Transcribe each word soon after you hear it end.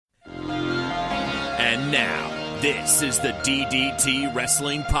And now, this is the DDT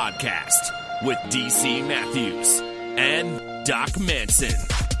Wrestling Podcast with DC Matthews and Doc Manson.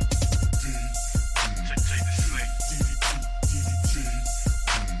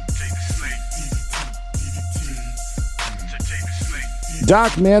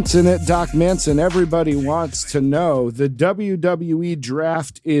 Doc Manson at Doc Manson. Everybody wants to know the WWE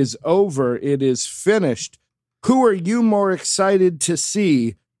draft is over. It is finished. Who are you more excited to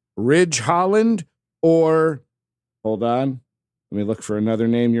see? Ridge Holland or, hold on, let me look for another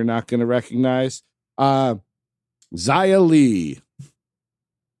name you're not going to recognize. Xia Li.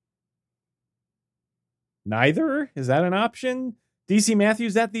 Neither? Is that an option? DC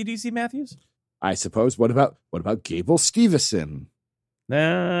Matthews, that the DC Matthews? I suppose. What about Gable Steveson?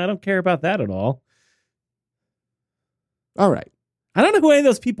 Nah, I don't care about that at all. All right. I don't know who any of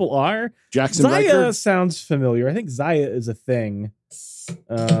those people are. Jackson Xia Riker? sounds familiar. I think Xia is a thing.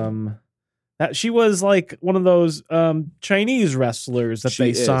 That she was like one of those Chinese wrestlers that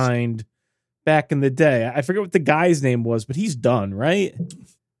they signed back in the day. I forget what the guy's name was, but he's done, right?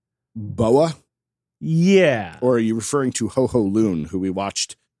 Boa? Yeah. Or are you referring to Ho Ho Loon, who we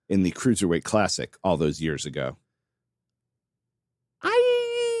watched in the Cruiserweight Classic all those years ago?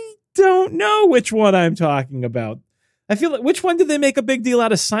 I don't know which one I'm talking about. I feel like, which one did they make a big deal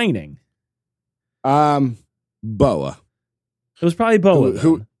out of signing? Boa. It was probably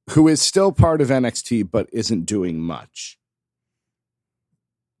Boa. Who is still part of NXT, but isn't doing much.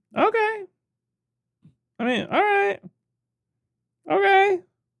 Okay. I mean, all right. Okay.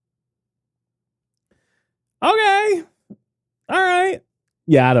 Okay. All right.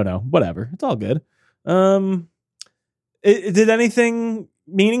 Yeah, I don't know. Whatever. It's all good. Did anything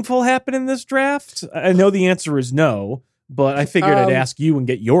meaningful happen in this draft? I know the answer is no, but I figured I'd ask you and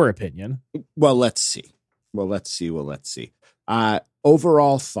get your opinion. Well, let's see.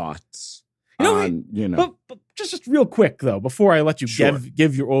 Overall thoughts. But just real quick though, before I let you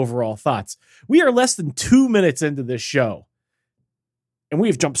give your overall thoughts, we are less than 2 minutes into this show, and we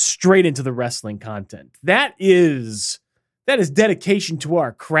have jumped straight into the wrestling content. That is dedication to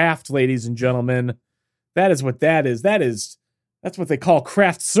our craft, ladies and gentlemen. That is what that is. That's what they call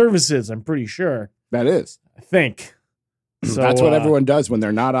craft services. I'm pretty sure. That is. I think. So, that's what everyone does when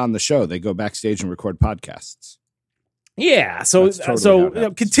they're not on the show. They go backstage and record podcasts. Yeah. So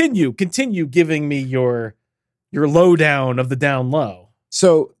continue giving me your lowdown of the down low.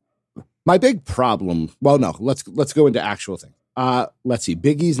 So my big problem. Well, no, let's go into actual things. Let's see.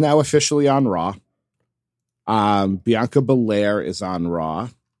 Big E's now officially on Raw. Bianca Belair is on Raw.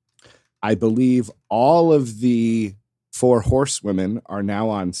 I believe all of the 4 horsewomen are now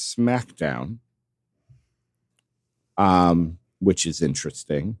on SmackDown, which is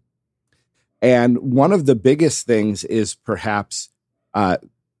interesting. And one of the biggest things is perhaps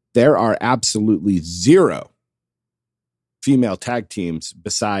there are absolutely 0 female tag teams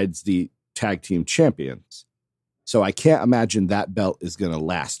besides the tag team champions. So I can't imagine that belt is going to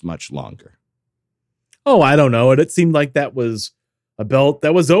last much longer. Oh, I don't know. It seemed like that was a belt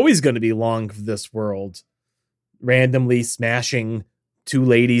that was always going to be long for this world. Randomly smashing 2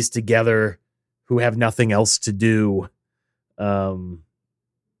 ladies together who have nothing else to do.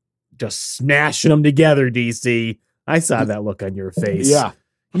 Just smashing them together, DC. I saw that look on your face. Yeah.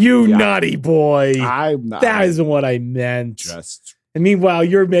 You naughty boy. I'm not. That isn't what I meant. And meanwhile,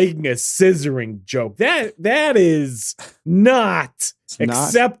 you're making a scissoring joke. That is not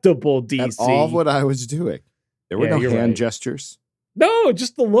acceptable, DC. That's all what I was doing. There were no hand gestures. No,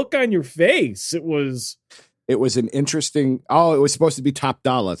 just the look on your face. It was an interesting. Oh, it was supposed to be Top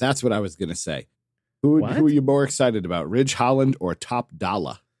Dollar. That's what I was going to say. Who are you more excited about, Ridge Holland or Top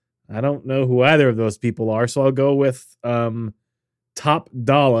Dollar? I don't know who either of those people are, so I'll go with Top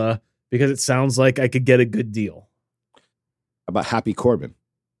Dollar because it sounds like I could get a good deal. How about Happy Corbin?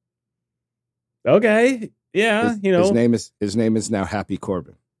 Okay, yeah, his name is now Happy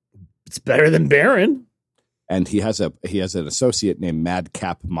Corbin. It's better than Baron. And he has an associate named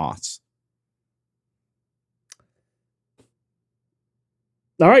Madcap Moss.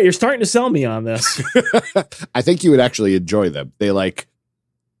 All right, you're starting to sell me on this. I think you would actually enjoy them. They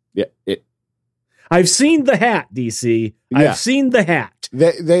I've seen the hat, DC. I've seen the hat.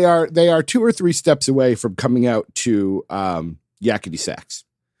 They are 2 or 3 steps away from coming out to Yakety Sax.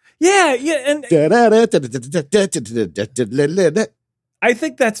 Yeah, and I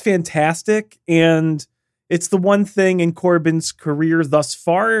think that's fantastic, and it's the one thing in Corbin's career thus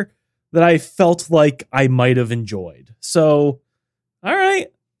far that I felt like I might have enjoyed. So, all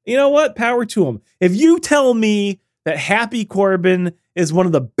right, you know what? Power to him. If you tell me that Happy Corbin is one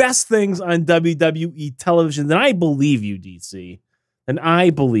of the best things on WWE television, then I believe you, DC. And I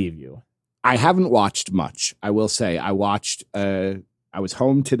believe you. I haven't watched much. I will say I watched. I was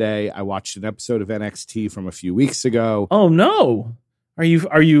home today. I watched an episode of NXT from a few weeks ago. Oh no! Are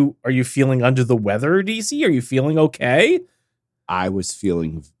you feeling under the weather, DC? Are you feeling okay? I was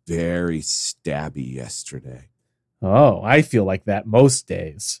feeling very stabby yesterday. Oh, I feel like that most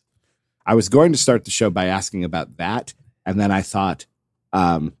days. I was going to start the show by asking about that, and then I thought,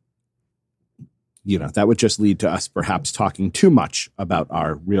 that would just lead to us perhaps talking too much about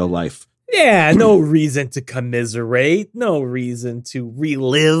our real life. Yeah, no reason to commiserate, no reason to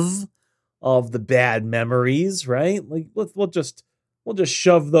relive all of the bad memories, right? Like we'll just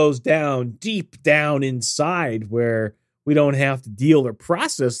shove those down deep down inside where we don't have to deal or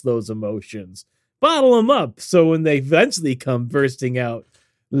process those emotions. Bottle them up so when they eventually come bursting out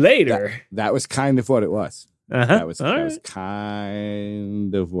later. That was kind of what it was. Uh-huh. That was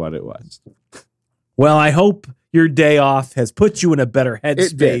kind of what it was. Well, I hope your day off has put you in a better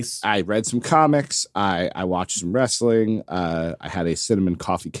headspace. I read some comics. I watched some wrestling. I had a cinnamon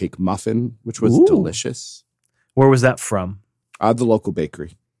coffee cake muffin, which was delicious. Where was that from? The local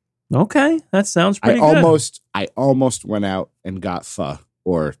bakery. Okay, that sounds pretty good. I almost went out and got pho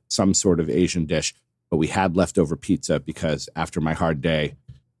or some sort of Asian dish, but we had leftover pizza because after my hard day,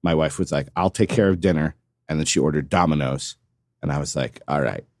 my wife was like, I'll take care of dinner. And then she ordered Domino's. And I was like, all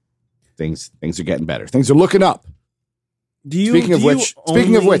right, things are getting better. Things are looking up. Speaking of which,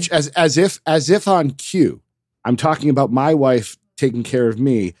 as if on cue, I'm talking about my wife taking care of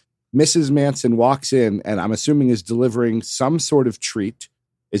me. Mrs. Manson walks in and I'm assuming is delivering some sort of treat.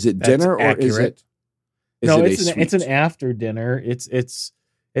 Is it dinner or is it? It's an after dinner. It's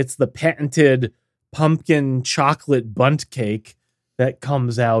the patented pumpkin chocolate bundt cake that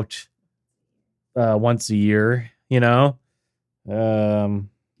comes out once a year. It's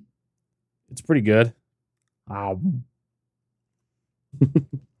pretty good. I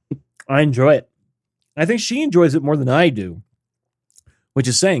enjoy it. I think she enjoys it more than I do, which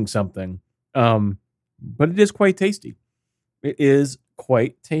is saying something. But it is quite tasty. It is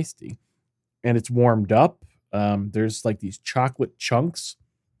quite tasty. And it's warmed up. There's like these chocolate chunks,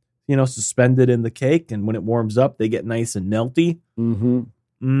 suspended in the cake. And when it warms up, they get nice and melty.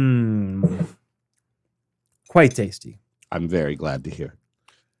 Mm-hmm. Quite tasty. I'm very glad to hear.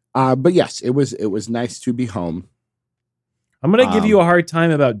 But yes, it was nice to be home. I'm going to give you a hard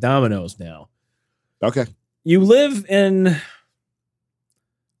time about Domino's now. Okay. You live in...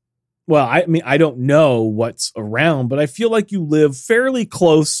 Well, I mean, I don't know what's around, but I feel like you live fairly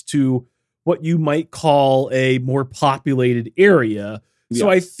close to what you might call a more populated area. Yeah. So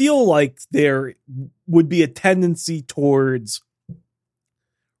I feel like there would be a tendency towards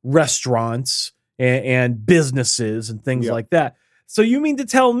restaurants and businesses and things like that. So you mean to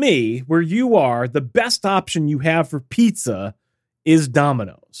tell me where you are, the best option you have for pizza is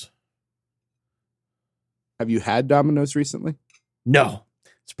Domino's? Have you had Domino's recently? No.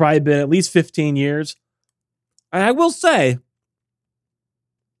 It's probably been at least 15 years. And I will say,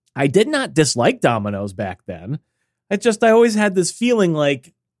 I did not dislike Domino's back then. I always had this feeling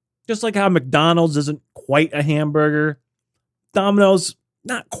like, just like how McDonald's isn't quite a hamburger, Domino's,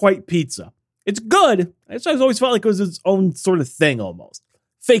 not quite pizza. It's good. I always felt like it was its own sort of thing almost.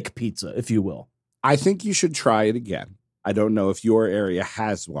 Fake pizza, if you will. I think you should try it again. I don't know if your area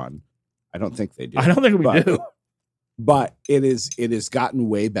has one. I don't think they do. I don't think we do. But it has gotten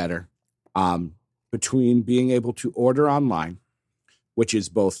way better between being able to order online, which is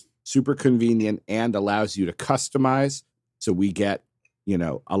both super convenient and allows you to customize. So we get,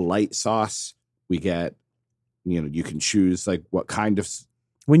 a light sauce. We get, you can choose like what kind of.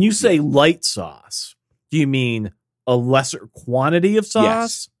 When you say light sauce, do you mean a lesser quantity of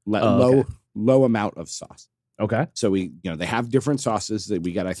sauce? Yes. Low amount of sauce. Okay. So they have different sauces that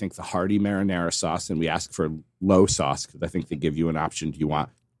we get. I think the hearty marinara sauce, and we ask for low sauce because I think they give you an option. Do you want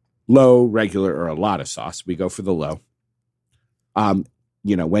low, regular, or a lot of sauce? We go for the low.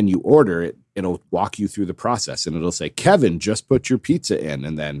 When you order it, it'll walk you through the process and it'll say, Kevin, just put your pizza in.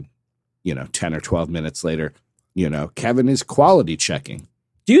 And then, 10 or 12 minutes later, Kevin is quality checking.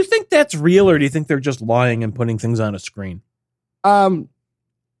 Do you think that's real or do you think they're just lying and putting things on a screen?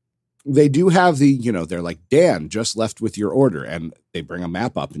 They do have they're like, Dan just left with your order, and they bring a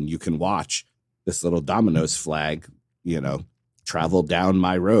map up and you can watch this little Domino's flag, travel down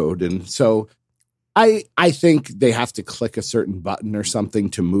my road. And so I think they have to click a certain button or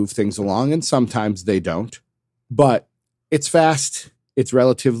something to move things along. And sometimes they don't, but it's fast. It's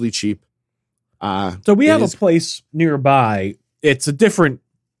relatively cheap. So we have a place nearby. It's a different,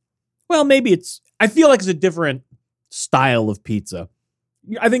 I feel like it's a different style of pizza.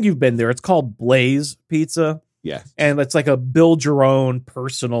 I think you've been there. It's called Blaze Pizza. Yeah. And it's like a build your own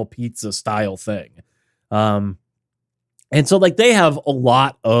personal pizza style thing. And so like they have a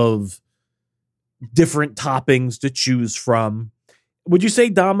lot of different toppings to choose from. Would you say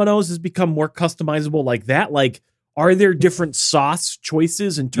Domino's has become more customizable like that? Like, are there different sauce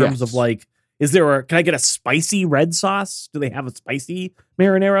choices in terms of like, can I get a spicy red sauce? Do they have a spicy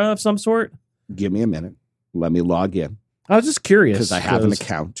marinara of some sort? Give me a minute. Let me log in. I was just curious. Because I have an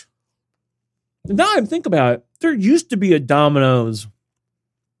account. Now I'm thinking about it. There used to be a Domino's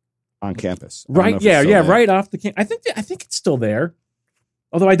on campus. Right. Yeah. Yeah. Right off the campus. I think it's still there.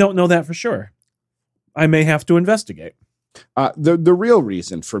 Although I don't know that for sure. I may have to investigate. The real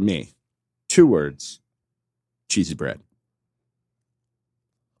reason for me, 2 words, cheesy bread.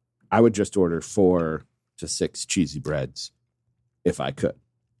 I would just order 4 to 6 cheesy breads if I could.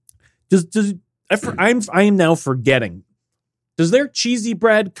 I am now forgetting. Does their cheesy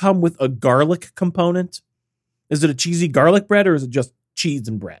bread come with a garlic component? Is it a cheesy garlic bread or is it just cheese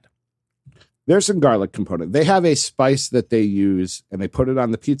and bread? There's some garlic component. They have a spice that they use and they put it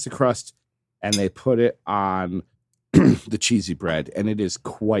on the pizza crust and they put it on the cheesy bread, and it is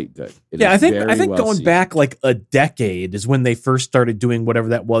quite good. I think going back like a decade is when they first started doing whatever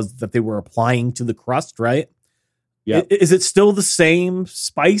that was that they were applying to the crust, right? Yeah. Is it still the same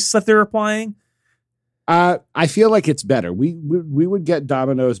spice that they're applying? I feel like it's better. We would get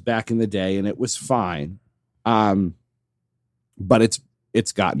Domino's back in the day, and it was fine, but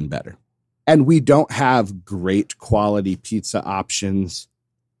it's gotten better. And we don't have great quality pizza options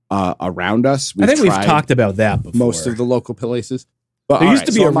around us. I think we've talked about that before. Most of the local places. But there used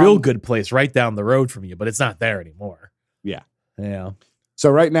to be a real good place right down the road from you, but it's not there anymore. Yeah. Yeah. So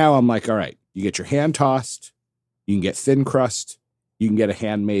right now I'm like, all right, you get your hand tossed, you can get thin crust, you can get a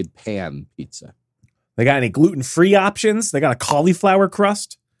handmade pan pizza. They got any gluten-free options? They got a cauliflower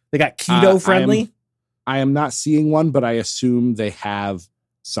crust? They got keto friendly? I am not seeing one, but I assume they have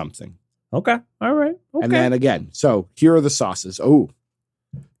something. Okay. All right. Okay. And then again, so here are the sauces.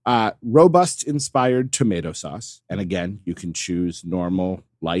 Robust inspired tomato sauce. And again, you can choose normal,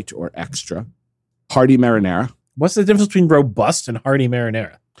 light, or extra. Hearty marinara. What's the difference between robust and hearty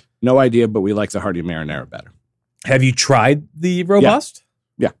marinara? No idea, but we like the hearty marinara better. Have you tried the robust?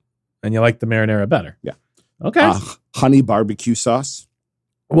 Yeah. And you like the marinara better? Yeah. Okay. Honey barbecue sauce.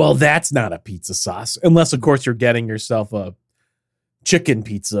 Well, that's not a pizza sauce. Unless, of course, you're getting yourself a chicken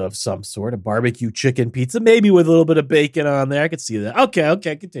pizza of some sort, a barbecue chicken pizza, maybe with a little bit of bacon on there. I could see that.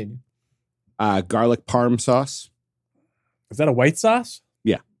 Okay, continue. Garlic parm sauce. Is that a white sauce?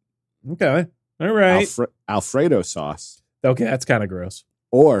 Yeah. Okay. All right. Alfredo sauce. Okay, that's kind of gross.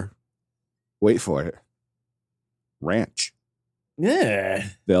 Or, wait for it, ranch. Yeah.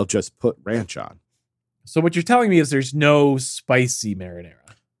 They'll just put ranch on. So what you're telling me is there's no spicy marinara?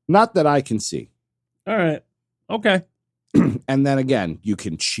 Not that I can see. All right. Okay. And then again, you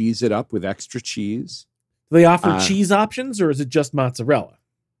can cheese it up with extra cheese. Do they offer cheese options, or is it just mozzarella?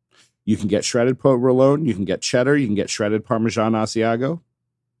 You can get shredded provolone, you can get cheddar, you can get shredded Parmesan Asiago.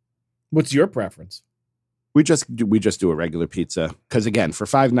 What's your preference? We just do a regular pizza because again, for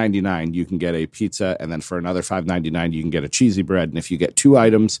 $5.99 you can get a pizza, and then for another $5.99 you can get a cheesy bread, and if you get 2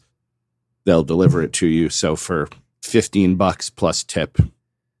 items, they'll deliver it to you. So for $15 plus tip,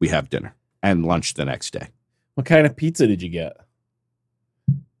 we have dinner and lunch the next day. What kind of pizza did you get?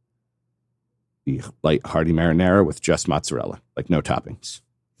 The light hearty marinara with just mozzarella, like no toppings.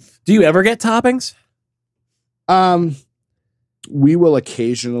 Do you ever get toppings? We will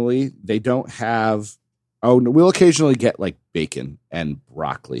occasionally. They don't have. Oh, no, we'll occasionally get like bacon and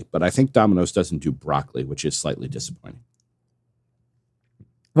broccoli, but I think Domino's doesn't do broccoli, which is slightly disappointing.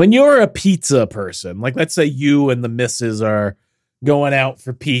 When you're a pizza person, like let's say you and the missus are going out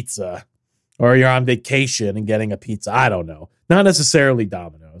for pizza, or you're on vacation and getting a pizza. I don't know. Not necessarily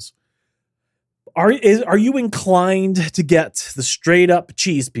Domino's. Are you inclined to get the straight up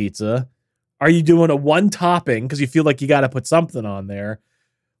cheese pizza? Are you doing a 1 topping because you feel like you got to put something on there?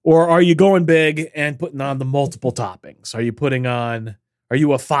 Or are you going big and putting on the multiple toppings? Are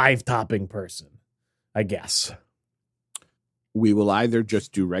you a 5 topping person? I guess. We will either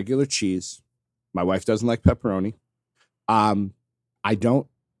just do regular cheese. My wife doesn't like pepperoni. I don't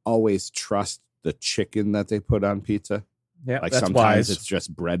always trust the chicken that they put on pizza. Yeah, like that's sometimes wise. It's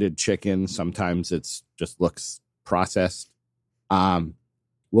just breaded chicken. Sometimes it's just looks processed.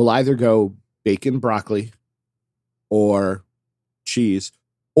 We'll either go bacon, broccoli, or cheese,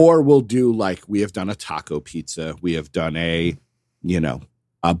 or we'll do like we have done a taco pizza. We have done a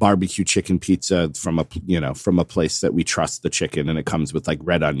barbecue chicken pizza from a place that we trust the chicken, and it comes with like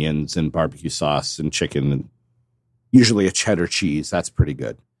red onions and barbecue sauce and chicken, and usually a cheddar cheese. That's pretty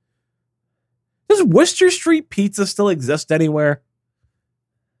good. Does Worcester Street Pizza still exist anywhere?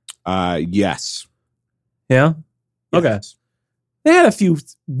 Yes. Yeah? Okay. Yes. They had a few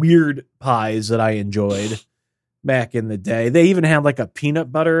weird pies that I enjoyed back in the day. They even had like a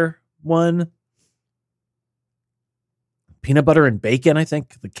peanut butter one. Peanut butter and bacon, I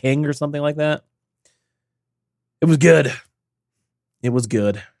think. The King or something like that. It was good. It was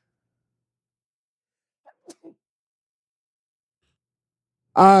good.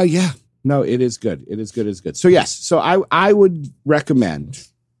 Yeah. No, it is good. It is good. It's good. So yes. So I would recommend,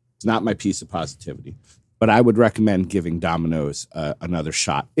 it's not my piece of positivity, but I would recommend giving Domino's another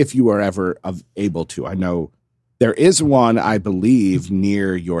shot if you are ever able to. I know there is one, I believe,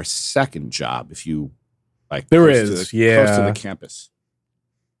 near your second job. If you like, there close is, close to the campus.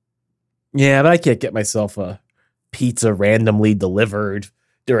 Yeah, but I can't get myself a pizza randomly delivered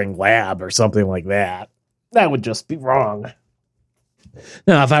during lab or something like that. That would just be wrong.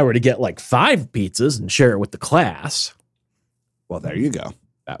 Now, if I were to get like 5 pizzas and share it with the class. Well, there you go.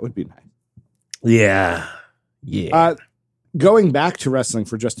 That would be nice. Yeah. Yeah. Going back to wrestling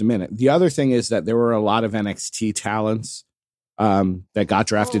for just a minute, the other thing is that there were a lot of NXT talents that got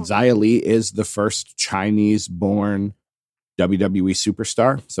drafted. Xia Li is the first Chinese-born WWE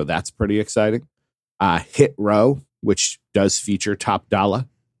superstar, so that's pretty exciting. Hit Row, which does feature Top Dollar,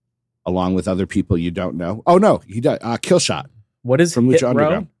 along with other people you don't know. Oh, no, he does. Killshot. What is from Hit Lucha Row?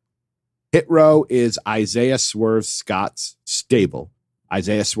 Underground. Hit Row is Isaiah Swerve Scott's stable.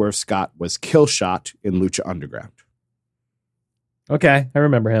 Isaiah Swerve Scott was Killshot in Lucha Underground. Okay, I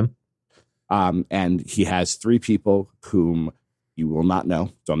remember him. And he has 3 people whom you will not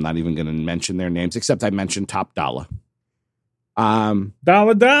know, so I'm not even going to mention their names, except I mentioned Top Dollar.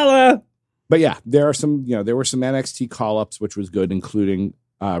 Dollar. But yeah, there were some NXT call-ups, which was good, including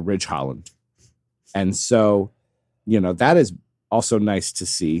Ridge Holland. And so, that is also nice to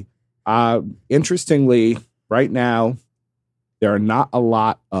see. Interestingly, right now, there are not a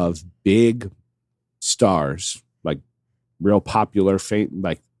lot of big stars, like real popular,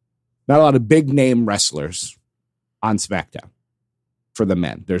 like not a lot of big name wrestlers on SmackDown for the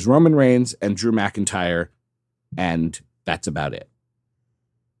men. There's Roman Reigns and Drew McIntyre, and that's about it.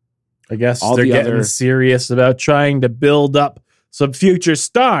 I guess they're getting serious about trying to build up some future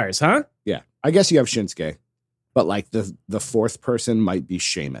stars, huh? Yeah. I guess you have Shinsuke, but like the fourth person might be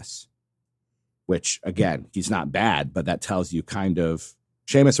Sheamus, which again, he's not bad, but that tells you kind of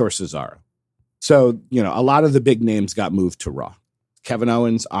Sheamus or Cesaro. So, a lot of the big names got moved to Raw. Kevin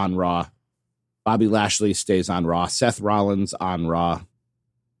Owens on Raw. Bobby Lashley stays on Raw. Seth Rollins on Raw.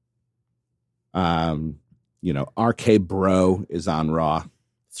 RK Bro is on Raw.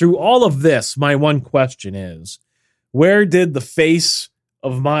 Through all of this, my one question is, where did the face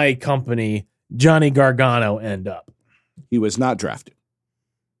of my company, Johnny Gargano, end up? He was not drafted.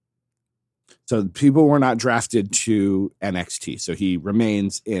 So people were not drafted to NXT. So he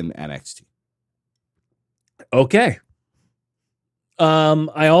remains in NXT. Okay.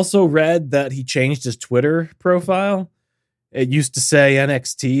 I also read that he changed his Twitter profile. It used to say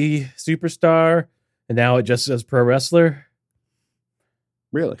NXT superstar, and now it just says pro wrestler.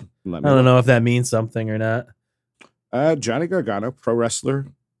 Really? I don't know if that means something or not. Johnny Gargano, pro wrestler,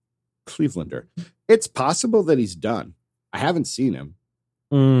 Clevelander. It's possible that he's done. I haven't seen him.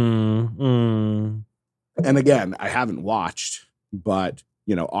 And again, I haven't watched, but,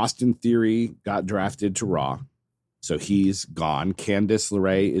 Austin Theory got drafted to Raw. So he's gone. Candice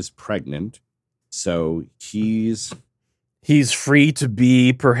LeRae is pregnant. So he's free to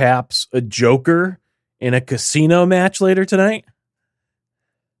be perhaps a joker in a casino match later tonight.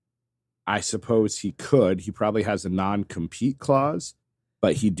 I suppose he could. He probably has a non-compete clause,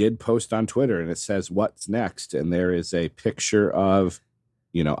 but he did post on Twitter and it says, "What's next?" And there is a picture of,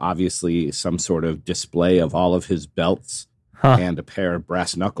 obviously some sort of display of all of his belts and a pair of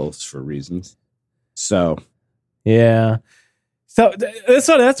brass knuckles for reasons. So, yeah. So that's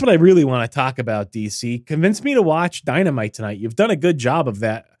what I really want to talk about, DC. Convince me to watch Dynamite tonight. You've done a good job of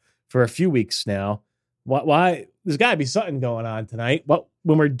that for a few weeks now. Why? There's got to be something going on tonight.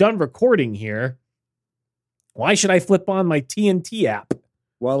 When we're done recording here, why should I flip on my TNT app?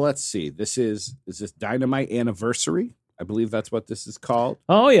 Well, let's see. Is this Dynamite Anniversary? I believe that's what this is called.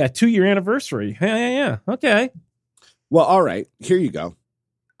 Oh, yeah. 2-year anniversary. Yeah. Okay. Well, all right. Here you go.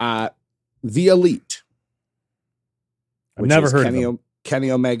 The Elite. I've never heard of them. Kenny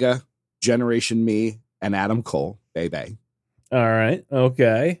Omega, Generation Me, and Adam Cole, baby. All right.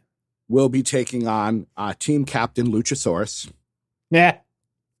 Okay. Will be taking on team captain Luchasaurus. Yeah.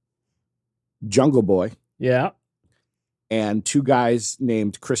 Jungle Boy. Yeah. And 2 guys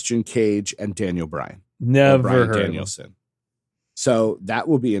named Christian Cage and Daniel Bryan. Never Bryan heard Danielson. So that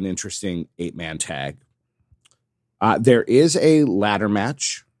will be an interesting 8-man tag. There is a ladder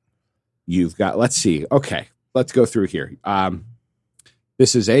match. You've got, let's see. Okay, let's go through here.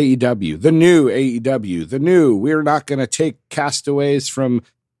 This is AEW, the new AEW, we're not going to take castaways from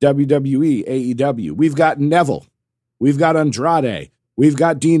WWE, AEW. We've got Neville. We've got Andrade. We've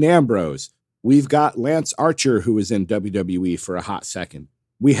got Dean Ambrose. We've got Lance Archer, who was in WWE for a hot second.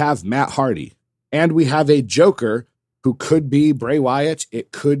 We have Matt Hardy. And we have a Joker who could be Bray Wyatt.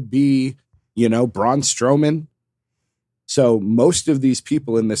 It could be, Braun Strowman. So most of these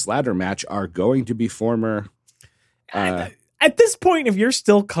people in this ladder match are going to be former. At this point, if you're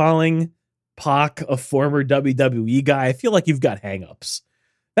still calling Pac a former WWE guy, I feel like you've got hangups.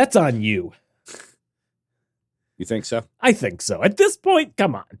 That's on you. You think so? I think so. At this point,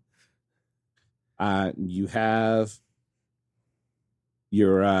 come on. You have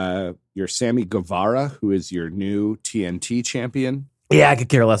your Sammy Guevara, who is your new TNT champion. Yeah, I could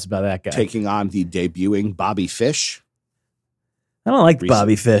care less about that guy. Taking on the debuting Bobby Fish. I don't like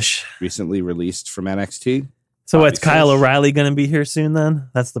Bobby Fish. Recently released from NXT. So what's Kyle O'Reilly going to be here soon then?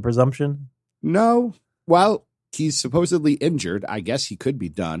 That's the presumption? No. Well, he's supposedly injured. I guess he could be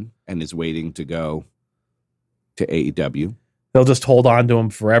done and is waiting to go to AEW. They'll just hold on to him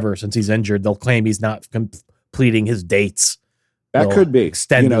forever since he's injured. They'll claim he's not completing his dates. That could be.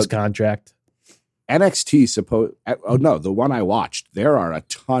 Extend his contract. NXT the one I watched, there are a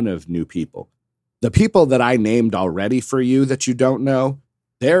ton of new people. The people that I named already for you that you don't know,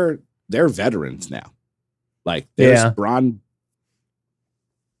 they're veterans now. Like there's Braun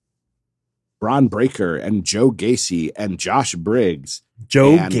Breaker and Joe Gacy and Josh Briggs.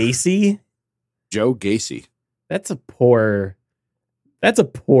 Joe Gacy? Joe Gacy. That's a poor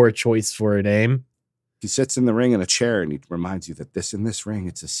choice for a name. He sits in the ring in a chair and he reminds you that in this ring,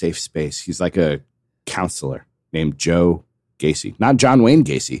 it's a safe space. He's like a counselor named Joe Gacy, not John Wayne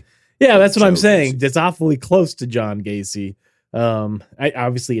Gacy. Yeah, that's what I'm saying. Gacy. It's awfully close to John Gacy.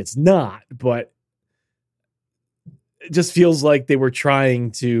 Obviously it's not, but it just feels like they were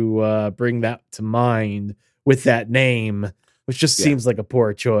trying to bring that to mind with that name, which just seems like a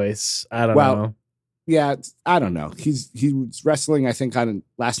poor choice. I don't know. Yeah, I don't know. He was wrestling, I think,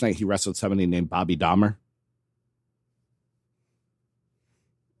 last night he wrestled somebody named Bobby Dahmer.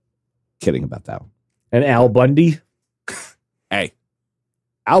 Kidding about that one. And Al Bundy? Hey,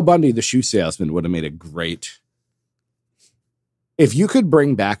 Al Bundy, the shoe salesman, would have made a great... If you could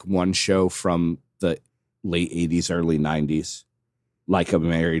bring back one show from the late 80s, early 90s, like a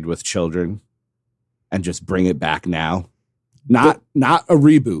Married with Children, and just bring it back now. Not a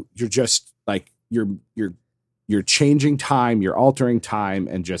reboot. You're just like... You're changing time, you're altering time,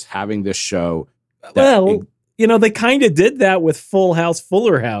 and just having this show. They kind of did that with Full House,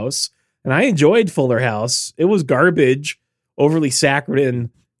 Fuller House, and I enjoyed Fuller House. It was garbage, overly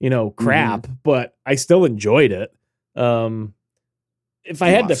saccharine, crap, but I still enjoyed it. If I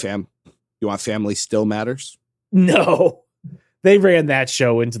had to, you want Family Still Matters? No, they ran that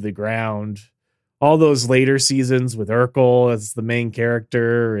show into the ground. All those later seasons with Urkel as the main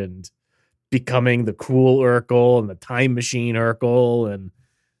character and becoming the cool Urkel and the time machine Urkel, and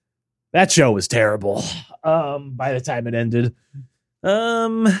that show was terrible by the time it ended.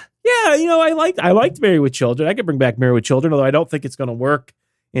 I liked Married with Children. I could bring back Married with Children, although I don't think it's going to work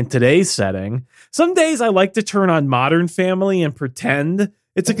in today's setting. Some days I like to turn on Modern Family and pretend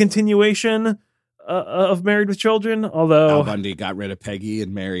it's a continuation of Married with Children, although Al Bundy got rid of Peggy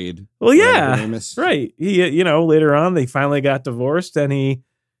and married. Well, yeah, right. He, later on they finally got divorced, and he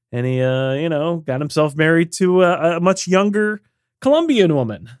got himself married to a much younger Colombian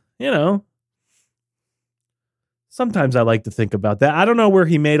woman. Sometimes I like to think about that. I don't know where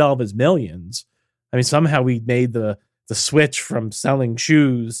he made all of his millions. I mean, somehow he made the switch from selling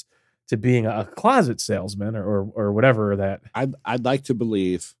shoes to being a closet salesman or whatever that. I'd like to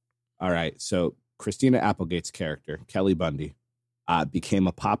believe. All right, so Christina Applegate's character, Kelly Bundy, became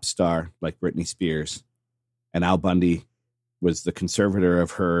a pop star like Britney Spears, and Al Bundy was the conservator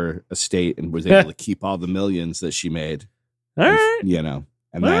of her estate and was able to keep all the millions that she made. All right.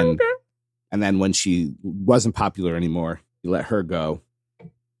 And then when she wasn't popular anymore, he let her go.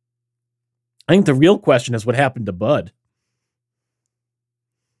 I think the real question is what happened to Bud.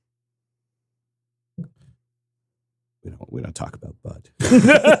 We don't talk about Bud.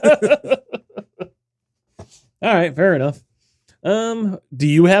 All right, fair enough. Do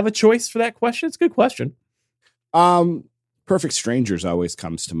you have a choice for that question? It's a good question. Perfect Strangers always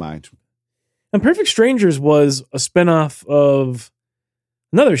comes to mind. And Perfect Strangers was a spinoff of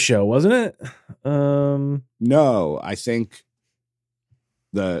another show, wasn't it? No, I think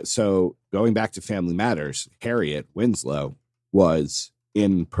going back to Family Matters, Harriet Winslow was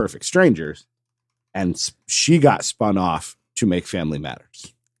in Perfect Strangers, and she got spun off to make Family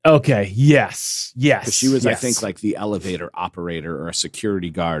Matters. Okay. Yes. She was, I think, like the elevator operator or a security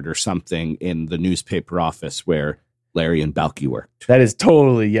guard or something in the newspaper office where Larry and Balky worked. That is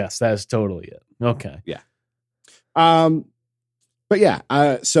totally it. Okay. Yeah. But yeah,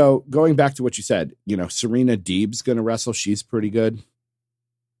 so going back to what you said, Serena Deeb's going to wrestle. She's pretty good.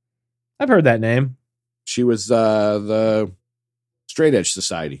 I've heard that name. She was the Straight Edge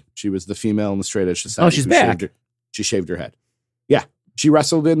Society. She was the female in the Straight Edge Society. Oh, she's back. She shaved her head. Yeah. She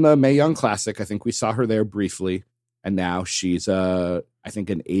wrestled in the Mae Young Classic. I think we saw her there briefly. And now she's, I think,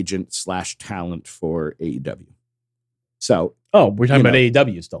 an agent / talent for AEW. So. Oh, we're talking about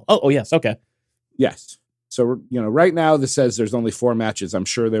AEW still. Oh, yes. Okay. Yes. So, right now this says there's only 4 matches. I'm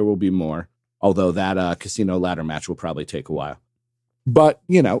sure there will be more. Although that casino ladder match will probably take a while. But,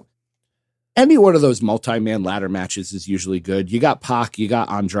 any one of those multi-man ladder matches is usually good. You got Pac, you got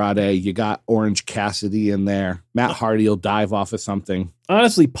Andrade, you got Orange Cassidy in there. Matt Hardy will dive off of something.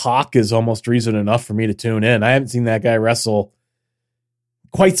 Honestly, Pac is almost reason enough for me to tune in. I haven't seen that guy wrestle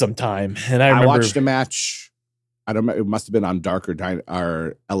quite some time. And I watched a match. I don't know. It must have been on Dark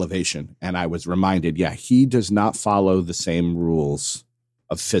or Elevation. And I was reminded, he does not follow the same rules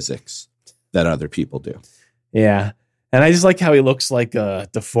of physics that other people do. Yeah. And I just like how he looks like a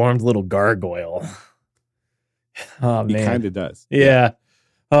deformed little gargoyle. Oh, man. He kind of does. Yeah.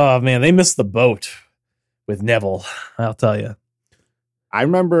 Oh, man. They missed the boat with Neville, I'll tell you. I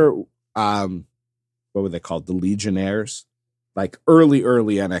remember, what were they called? The Legionnaires. Like early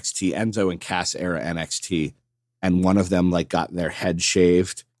NXT, Enzo and Cass era NXT. And one of them like got their head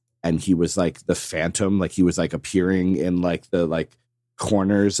shaved. And he was like the Phantom. Like he was like appearing in like the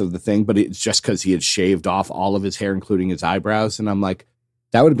corners of the thing, but it's just because he had shaved off all of his hair, including his eyebrows. And I'm like,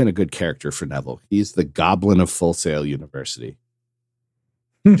 that would have been a good character for Neville. He's the Goblin of Full Sail University.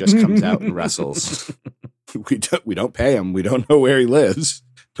 He just comes out and wrestles. We don't pay him. We don't know where he lives,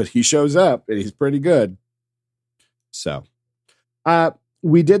 but he shows up and he's pretty good. So,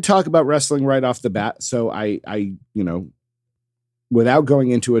 we did talk about wrestling right off the bat. So I without going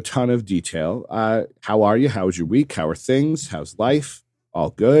into a ton of detail, how are you? How was your week? How are things? How's life? All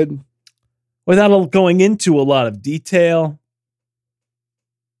good? Without going into a lot of detail,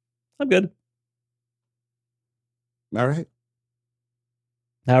 I'm good. All right.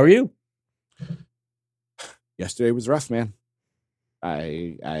 How are you? Yesterday was rough, man.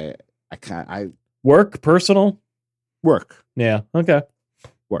 I can't. Work, personal? Work. Yeah. Okay.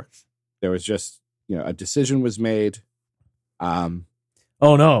 Work. There was just, a decision was made. Oh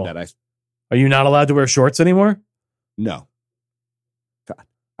no. Are you not allowed to wear shorts anymore? No. God,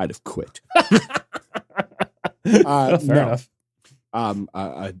 I'd have quit. Fair enough.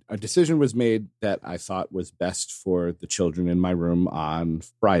 A decision was made that I thought was best for the children in my room on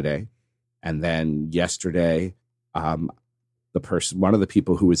Friday. And then yesterday, one of the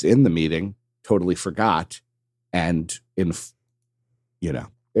people who was in the meeting totally forgot. And I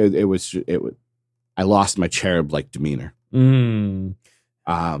lost my cherub-like demeanor. And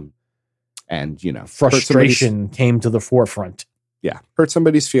frustration came to the forefront. Yeah. Hurt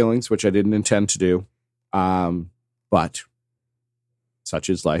somebody's feelings, which I didn't intend to do. But such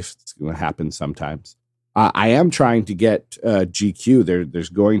is life. It's going to happen sometimes. I am trying to get GQ. There's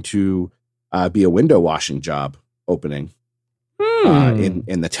going to be a window washing job opening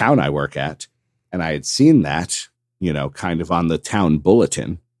in the town I work at. And I had seen that, kind of on the town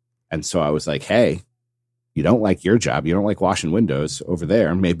bulletin. And so I was like, hey, you don't like your job. You don't like washing windows over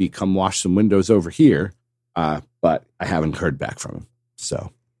there. Maybe come wash some windows over here. But I haven't heard back from him.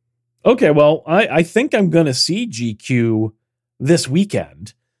 So. Okay, well, I think I'm going to see GQ this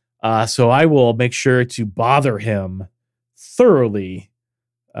weekend. So I will make sure to bother him thoroughly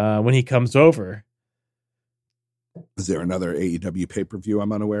when he comes over. Is there another AEW pay-per-view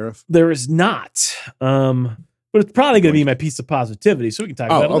I'm unaware of? There is not. But it's probably going to be my piece of positivity, so we can talk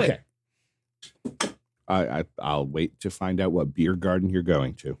about it later. I'll wait to find out what beer garden you're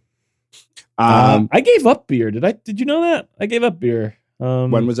going to. I gave up beer. Did you know that? I gave up beer.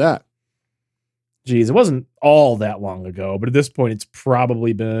 When was that? Geez, it wasn't all that long ago, but at this point, it's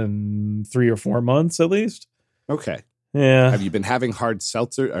probably been 3 or 4 months at least. Okay. Yeah. Have you been having hard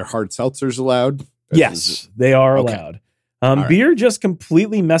seltzers allowed? Yes, they are allowed. Right. Beer just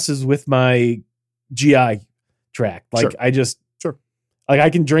completely messes with my GI tract. Like Sure. Like I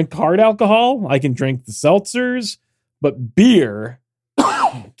can drink hard alcohol, I can drink the seltzers, but beer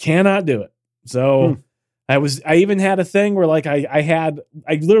cannot do it. So I even had a thing where like I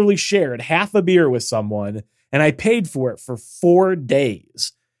literally shared half a beer with someone and I paid for it for 4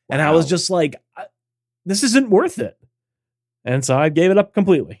 days. Wow. And I was just like, this isn't worth it. And so I gave it up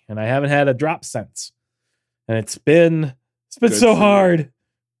completely, and I haven't had a drop since. And it's been so hard.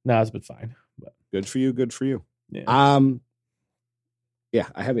 No, it's been fine. But. Good for you. Good for you. Yeah. Yeah,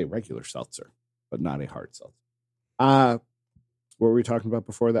 I have a regular seltzer, but not a hard seltzer. What were we talking about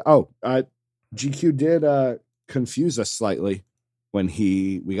before that? Oh, GQ did confuse us slightly when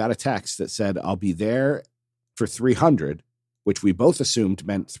we got a text that said, I'll be there for 300, which we both assumed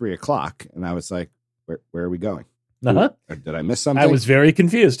meant 3:00. And I was like, where are we going? Uh-huh. Or did I miss something? I was very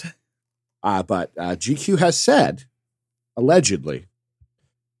confused. But GQ has said, allegedly,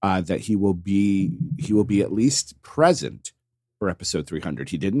 that he will be at least present for episode 300.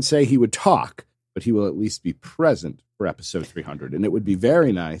 He didn't say he would talk, but he will at least be present for episode 300. And it would be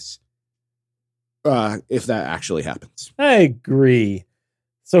very nice if that actually happens. I agree.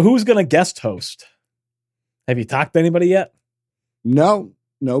 So who's going to guest host? Have you talked to anybody yet? No,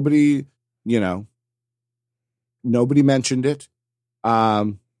 nobody, nobody mentioned it.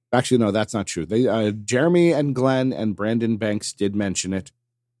 Actually, no, that's not true. Jeremy and Glenn and Brandon Banks did mention it.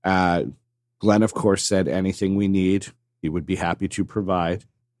 Glenn, of course, said anything we need, he would be happy to provide.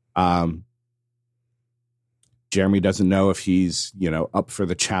 Jeremy doesn't know if he's, up for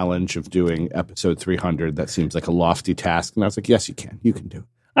the challenge of doing episode 300. That seems like a lofty task. And I was like, yes, you can. You can do it.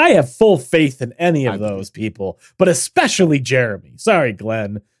 I have full faith in any of those people, but especially Jeremy. Sorry,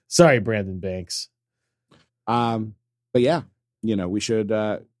 Glenn. Sorry, Brandon Banks. But yeah, we should,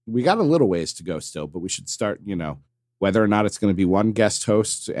 we got a little ways to go still, but we should start, whether or not it's going to be one guest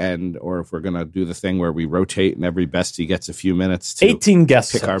host or if we're going to do the thing where we rotate and every bestie gets a few minutes to 18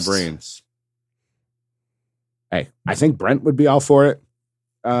 guest pick hosts. Our brains. Hey, I think Brent would be all for it.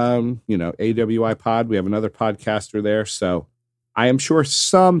 AWI pod, we have another podcaster there. So I am sure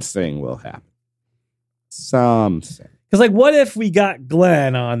something will happen. Something. Because what if we got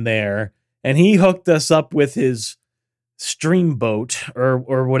Glenn on there and he hooked us up with his streamboat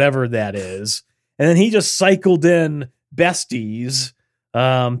or whatever that is, and then he just cycled in besties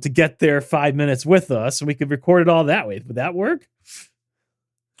to get there 5 minutes with us, and we could record it all that way. Would that work?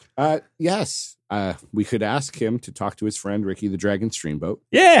 Yes. We could ask him to talk to his friend Ricky the Dragon Streamboat.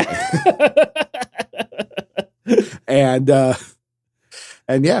 Yeah. and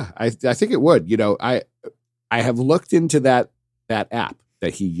yeah, I think it would. I have looked into that app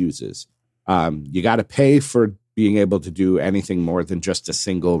that he uses. You got to pay for being able to do anything more than just a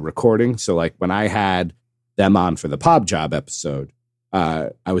single recording. So like when I had them on for the Pop Job episode,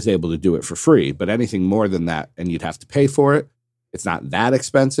 I was able to do it for free, but anything more than that, and you'd have to pay for it. It's not that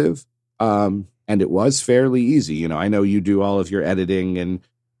expensive. And it was fairly easy. I know you do all of your editing and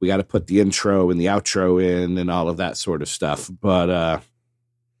we got to put the intro and the outro in and all of that sort of stuff. But,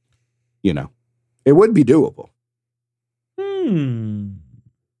 it would be doable.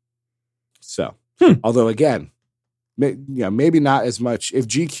 So, although again, maybe not as much. If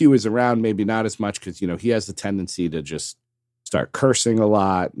GQ is around, maybe not as much because, he has the tendency to just start cursing a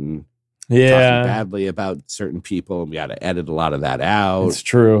lot and talking badly about certain people. And we got to edit a lot of that out. It's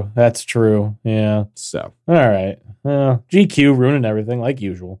true. That's true. Yeah. So, all right. GQ ruining everything like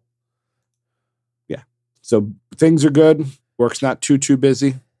usual. Yeah. So things are good. Work's not too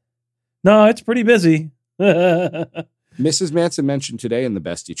busy. No, it's pretty busy. Mrs. Manson mentioned today in the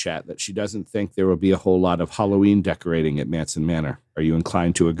Bestie chat that she doesn't think there will be a whole lot of Halloween decorating at Manson Manor. Are you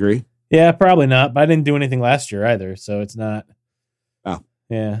inclined to agree? Yeah, probably not. But I didn't do anything last year either, so it's not. Oh.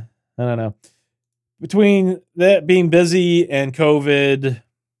 Yeah, I don't know. Between that being busy and COVID,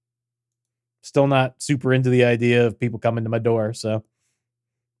 still not super into the idea of people coming to my door, so.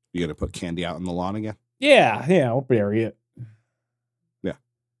 You going to put candy out on the lawn again? Yeah, I'll bury it.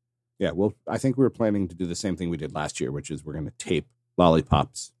 Yeah, well, I think we were planning to do the same thing we did last year, which is we're going to tape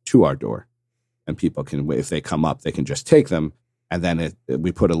lollipops to our door. And people can, if they come up, they can just take them. And then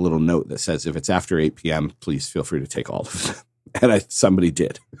we put a little note that says, if it's after 8 p.m., please feel free to take all of them. And somebody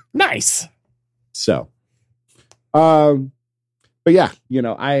did. Nice. So, but yeah,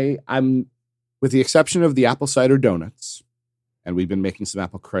 I'm, with the exception of the apple cider donuts, and we've been making some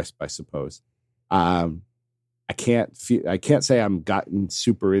apple crisp, I suppose. I can't say I'm gotten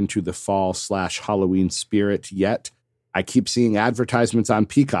super into the fall / Halloween spirit yet. I keep seeing advertisements on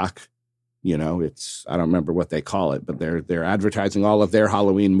Peacock. I don't remember what they call it, but they're advertising all of their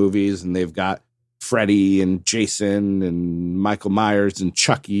Halloween movies, and they've got Freddy and Jason and Michael Myers and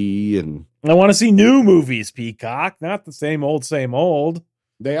Chucky. And I want to see new movies, Peacock, not the same old.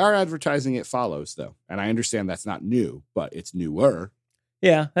 They are advertising It Follows, though, and I understand that's not new, but it's newer.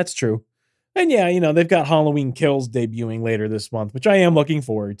 Yeah, that's true. And yeah, they've got Halloween Kills debuting later this month, which I am looking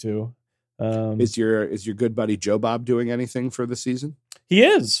forward to. Is your good buddy Joe Bob doing anything for the season? He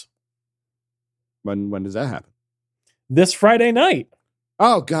is. When does that happen? this Friday night.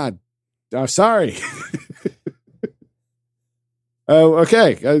 Oh, God. Sorry. Oh,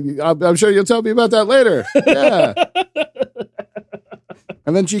 okay. I'm sure you'll tell me about that later. Yeah.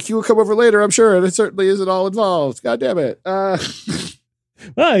 And then GQ will come over later, I'm sure, and it certainly isn't all involved. God damn it.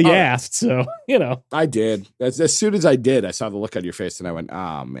 Well, you asked, so, you know. I did. As soon as I did, I saw the look on your face, and I went,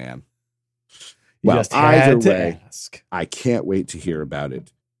 oh, man. You just had to ask. I can't wait to hear about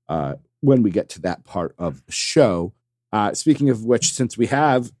it when we get to that part of the show. Speaking of which, since we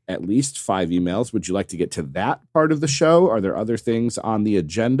have at least 5 emails, would you like to get to that part of the show? Are there other things on the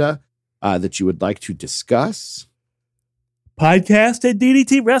agenda that you would like to discuss? Podcast at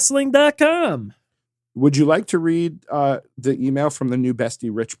ddtwrestling.com. Would you like to read the email from the new bestie,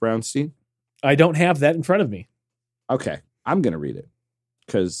 Rich Brownstein? I don't have that in front of me. Okay, I'm going to read it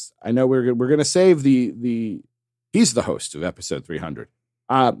because I know we're going to save the. He's the host of episode 300.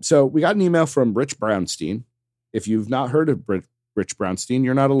 So we got an email from Rich Brownstein. If you've not heard of Rich Brownstein,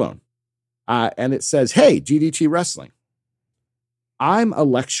 you're not alone. And it says, "Hey, DDT Wrestling. I'm a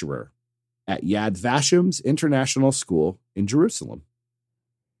lecturer at Yad Vashem's International School in Jerusalem.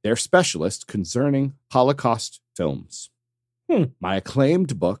 They're specialists concerning Holocaust films. My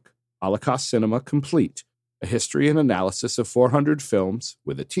acclaimed book, Holocaust Cinema Complete, A History and Analysis of 400 Films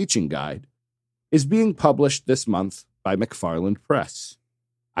with a Teaching Guide, is being published this month by McFarland Press.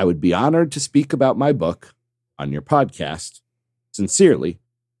 I would be honored to speak about my book on your podcast. Sincerely,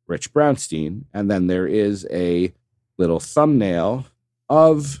 Rich Brownstein." And then there is a little thumbnail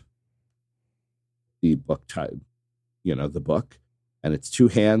of the book type, the book, and it's 2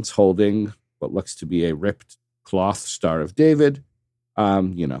 hands holding what looks to be a ripped cloth Star of David.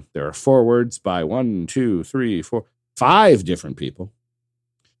 There are forewords by 1, 2, 3, 4, 5 different people.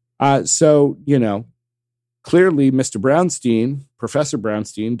 So, clearly Mr. Brownstein, Professor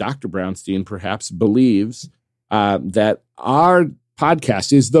Brownstein, Dr. Brownstein, perhaps believes that our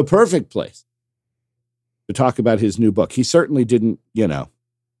podcast is the perfect place to talk about his new book. He certainly didn't,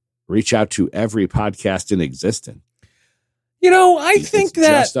 reach out to every podcast in existence. I think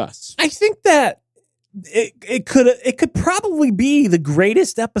that just us. I think that it could probably be the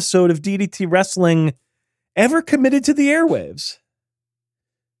greatest episode of DDT Wrestling ever committed to the airwaves,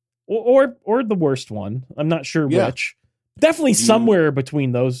 or the worst one. I'm not sure which. Definitely somewhere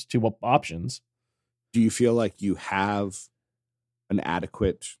between those two options. Do you feel like you have an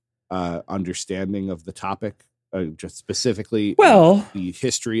adequate understanding of the topic, just specifically the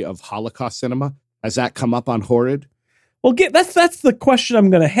history of Holocaust cinema? Has that come up on Horrid? Well, that's the question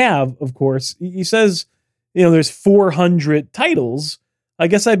I'm going to have, of course. He says, there's 400 titles. I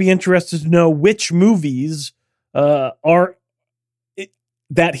guess I'd be interested to know which movies are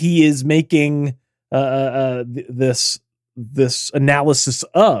that he is making this analysis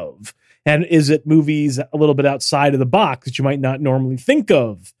of. And is it movies a little bit outside of the box that you might not normally think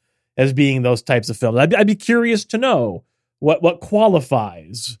of as being those types of films? I'd be curious to know what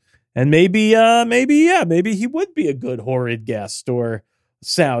qualifies. And maybe he would be a good Horrid guest or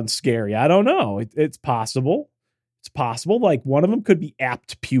sound scary. I don't know. It's possible. It's possible. Like one of them could be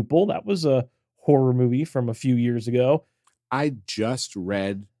Apt Pupil. That was a horror movie from a few years ago. I just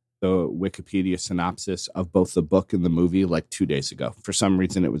read the Wikipedia synopsis of both the book and the movie like 2 days ago. For some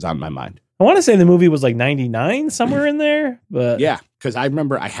reason, it was on my mind. I want to say the movie was like 99, somewhere in there. But yeah, because I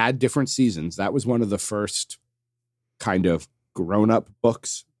remember I had different seasons. That was one of the first kind of grown-up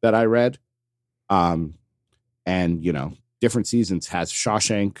books that I read. And, different seasons has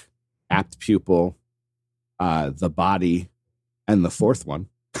Shawshank, Apt Pupil, The Body, and the fourth one,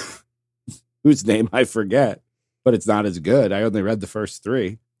 whose name I forget, but it's not as good. I only read the first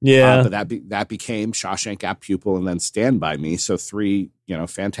 3. Yeah. But that became Shawshank, Apt Pupil, and then Stand By Me. So 3,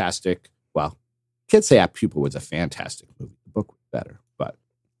 fantastic. Well, kids say Apt Pupil was a fantastic movie. The book was better, but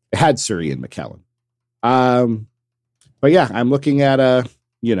it had Sir Ian McKellen. But yeah, I'm looking at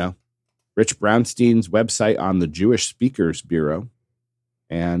Rich Brownstein's website on the Jewish Speakers Bureau,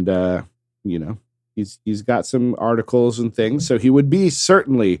 and he's got some articles and things. So he would be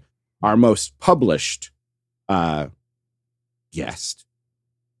certainly our most published guest.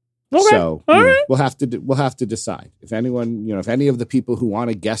 Okay. So right. we'll have to decide if anyone, if any of the people who want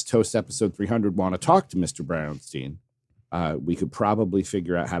to guest host episode 300 want to talk to Mr. Brownstein, we could probably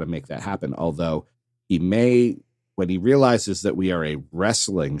figure out how to make that happen. Although he may, when he realizes that we are a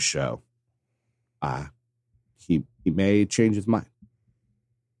wrestling show, he may change his mind.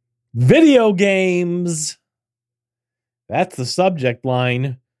 Video games. That's the subject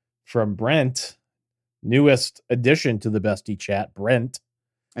line from Brent. Newest addition to the Bestie Chat, Brent.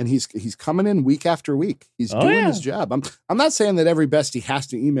 And he's coming in week after week. He's doing his job. I'm not saying that every bestie has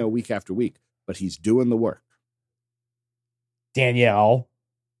to email week after week, but he's doing the work. Danielle.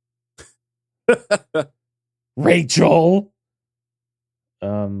 Rachel.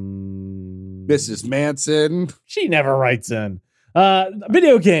 Mrs. Manson. She never writes in.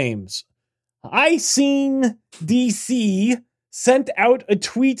 Video games. I seen DC sent out a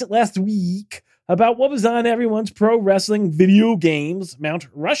tweet last week about what was on everyone's pro wrestling video games Mount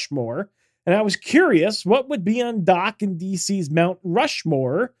Rushmore. And I was curious what would be on Doc and DC's Mount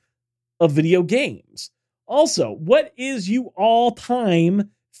Rushmore of video games. Also, what is you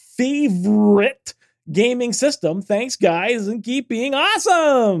all-time favorite gaming system? Thanks, guys, and keep being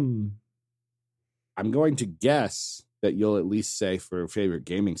awesome. I'm going to guess that you'll at least say for favorite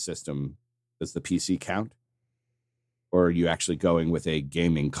gaming system, does the PC count? Or are you actually going with a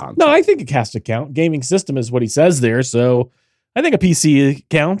gaming console? No, I think it has to count. Gaming system is what he says there, so I think a PC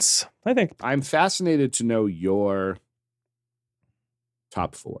counts. I'm fascinated to know your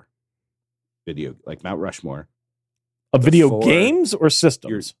top 4 video, like Mount Rushmore. Of video games or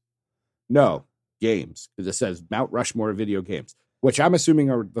systems? No, games. Because it says Mount Rushmore video games, which I'm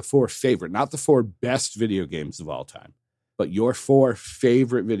assuming are the 4 favorite, not the 4 best video games of all time, but your 4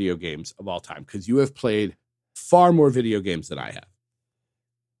 favorite video games of all time. Because you have played far more video games than I have.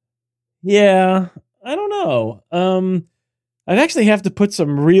 Yeah, I don't know. I'd actually have to put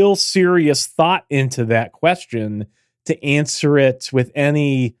some real serious thought into that question to answer it with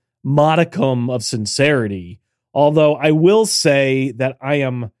any modicum of sincerity. Although I will say that I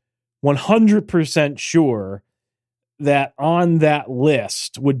am 100% sure that on that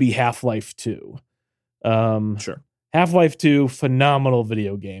list would be Half-Life 2. Sure. Half-Life 2, phenomenal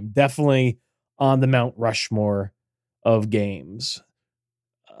video game. Definitely on the Mount Rushmore of games.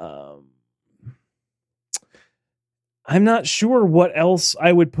 I'm not sure what else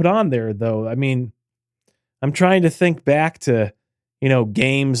I would put on there, though. I mean, I'm trying to think back to,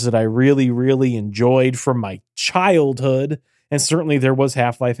 games that I really, really enjoyed from my childhood. And certainly there was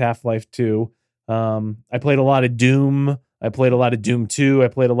Half-Life 2. I played a lot of Doom. I played a lot of Doom 2. I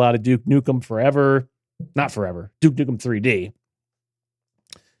played a lot of Duke Nukem Forever. Not Forever. Duke Nukem 3D.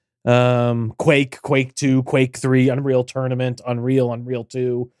 Quake 2, Quake 3, Unreal Tournament, Unreal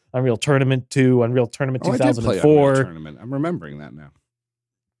 2, Unreal Tournament 2, Unreal Tournament 2004. I did play Unreal Tournament. I'm remembering that now.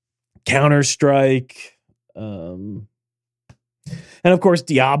 Counter-Strike. And of course,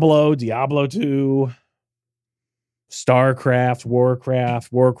 Diablo 2, StarCraft,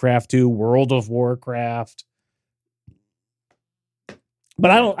 Warcraft 2, World of Warcraft. But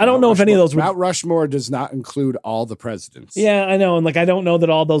I don't know if any of those would... Mount Rushmore does not include all the presidents. Yeah, I know. And I don't know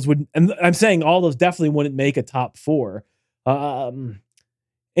that all those would, and I'm saying all those definitely wouldn't make a top 4. And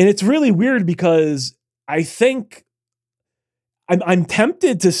it's really weird because I think I'm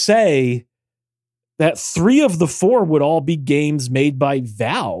tempted to say that 3 of the 4 would all be games made by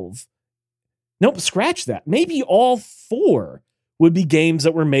Valve. Nope, scratch that. Maybe all 4 would be games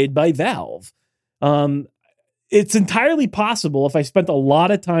that were made by Valve. It's entirely possible, if I spent a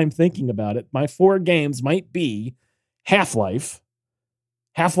lot of time thinking about it, my 4 games might be Half-Life,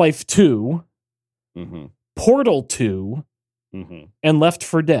 Half-Life 2, Portal 2, and Left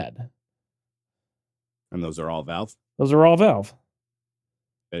 4 Dead. And those are all Valve? Those are all Valve.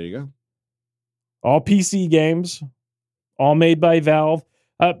 There you go. All PC games, all made by Valve.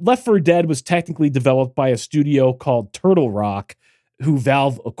 Left 4 Dead was technically developed by a studio called Turtle Rock, who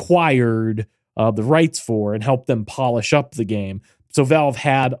Valve acquired the rights for and helped them polish up the game. So Valve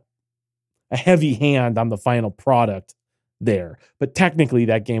had a heavy hand on the final product there. But technically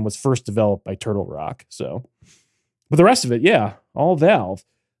that game was first developed by Turtle Rock. So, but the rest of it, yeah, all Valve.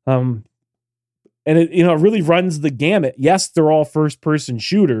 And it, it really runs the gamut. Yes, they're all first-person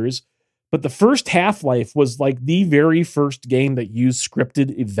shooters, but the first Half-Life was like the very first game that used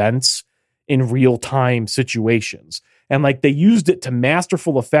scripted events in real-time situations. And like they used it to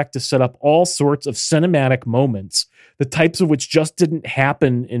masterful effect to set up all sorts of cinematic moments, the types of which just didn't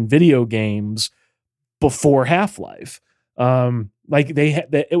happen in video games before Half-Life.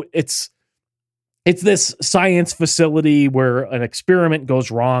 It's this science facility where an experiment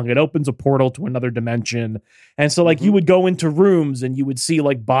goes wrong. It opens a portal to another dimension. And so you would go into rooms and you would see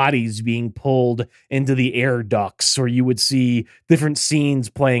like bodies being pulled into the air ducts, or you would see different scenes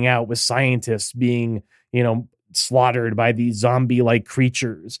playing out with scientists being, slaughtered by these zombie-like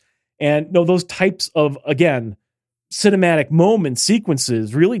creatures. And no, those types of, again, cinematic moment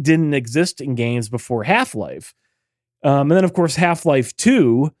sequences really didn't exist in games before Half-Life. And then, of course, Half-Life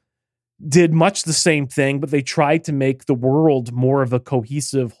 2 did much the same thing, but they tried to make the world more of a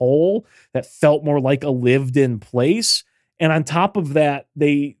cohesive whole that felt more like a lived-in place. And on top of that,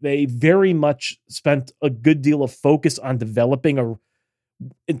 they very much spent a good deal of focus on developing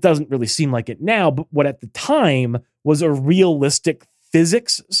it doesn't really seem like it now, but what at the time was a realistic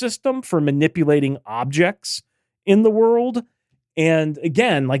physics system for manipulating objects in the world. And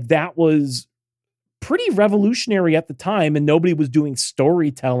again, like that was pretty revolutionary at the time, and nobody was doing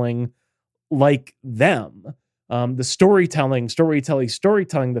storytelling like them. The storytelling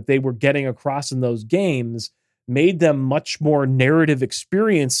that they were getting across in those games made them much more narrative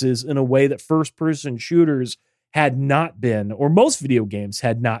experiences in a way that first-person shooters had not been, or most video games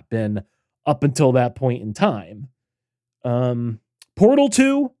had not been up until that point in time. Portal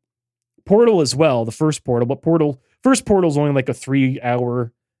 2, Portal as well, the first Portal, but first Portal is only like a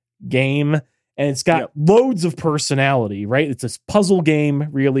 3-hour game, and it's got loads of personality, right? It's this puzzle game,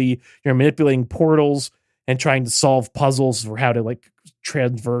 really. You're manipulating portals and trying to solve puzzles for how to like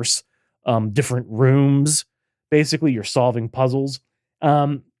traverse different rooms. Basically, you're solving puzzles.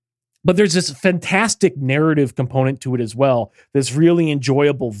 But there's this fantastic narrative component to it as well. This really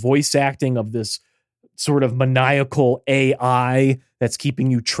enjoyable voice acting of this sort of maniacal AI that's keeping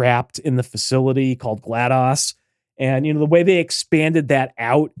you trapped in the facility called GLaDOS. And, the way they expanded that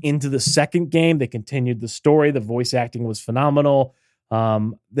out into the second game, they continued the story. The voice acting was phenomenal.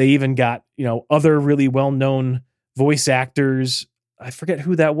 They even got, other really well-known voice actors. I forget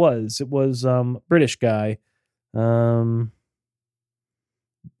who that was. It was British guy. I'm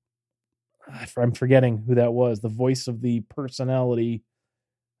forgetting who that was. The voice of the personality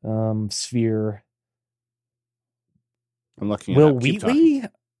sphere. I'm looking. Will Wheatley?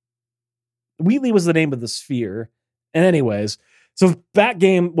 Wheatley was the name of the sphere. And anyways, so that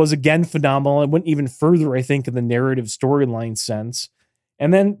game was again phenomenal. It went even further, I think, in the narrative storyline sense.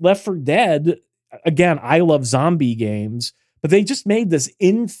 And then Left 4 Dead, again, I love zombie games, but they just made this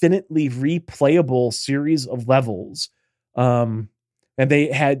infinitely replayable series of levels. And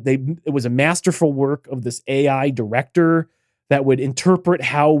it was a masterful work of this AI director that would interpret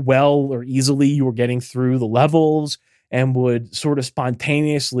how well or easily you were getting through the levels and would sort of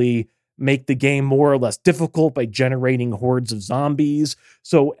spontaneously make the game more or less difficult by generating hordes of zombies.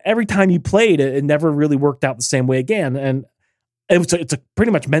 So every time you played it, it never really worked out the same way again. And it's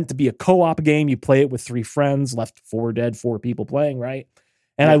pretty much meant to be a co-op game. You play it with 3 friends, Left 4 Dead, 4 people playing, right?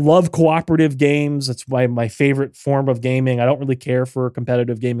 And I love cooperative games. That's my favorite form of gaming. I don't really care for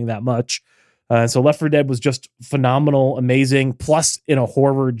competitive gaming that much. So Left 4 Dead was just phenomenal, amazing, plus in a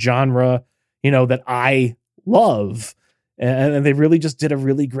horror genre, that I love. And they really just did a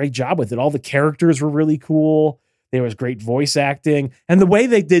really great job with it. All the characters were really cool. There was great voice acting. And the way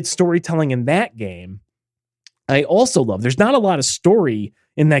they did storytelling in that game, I also love. There's not a lot of story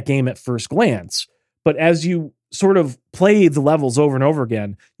in that game at first glance, but as you sort of play the levels over and over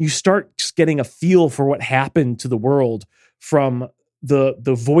again, you start just getting a feel for what happened to the world from the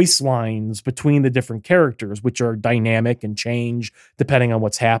voice lines between the different characters, which are dynamic and change depending on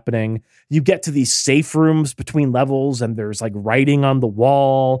what's happening. You get to these safe rooms between levels and there's like writing on the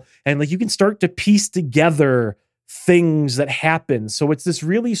wall, and like you can start to piece together things that happen. So it's this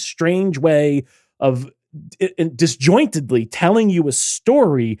really strange way of disjointedly telling you a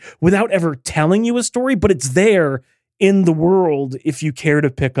story without ever telling you a story, but it's there in the world if you care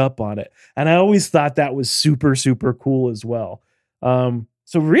to pick up on it. And I always thought that was super, super cool as well.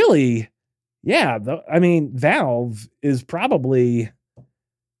 So really, yeah, Valve is probably,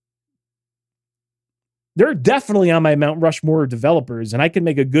 they're definitely on my Mount Rushmore of developers, and I can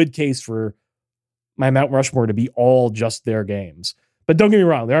make a good case for my Mount Rushmore to be all just their games. But don't get me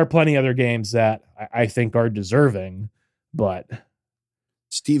wrong, there are plenty of other games that I think are deserving, but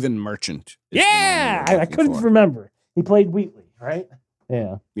Stephen Merchant. Yeah, I couldn't remember. He played Wheatley, right?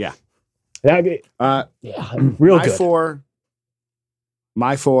 Yeah. Yeah. Real good.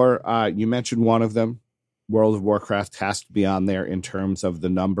 My four, you mentioned one of them. World of Warcraft has to be on there in terms of the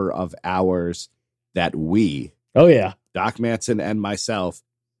number of hours that we, Doc Manson and myself,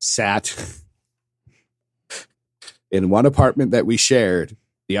 sat in one apartment that we shared.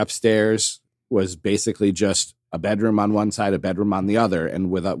 The upstairs was basically just a bedroom on one side, a bedroom on the other. And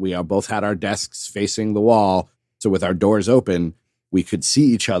we both had our desks facing the wall. So with our doors open, we could see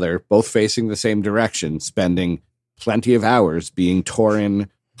each other, both facing the same direction, spending plenty of hours being Tauren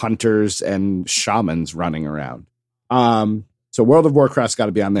hunters and shamans running around. So World of Warcraft's got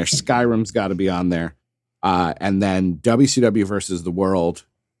to be on there. Skyrim's got to be on there. And then WCW versus the World,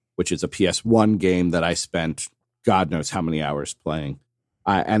 which is a PS1 game that I spent God knows how many hours playing.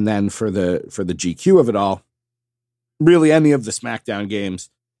 And then for the GQ of it all, really any of the SmackDown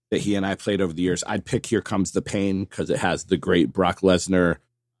games that he and I played over the years, I'd pick Here Comes the Pain because it has the great Brock Lesnar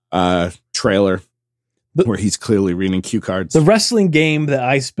trailer. Where he's clearly reading cue cards. The wrestling game that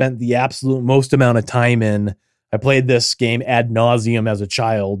I spent the absolute most amount of time in I played this game ad nauseum as a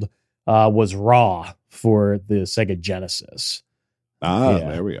child, was Raw for the Sega Genesis.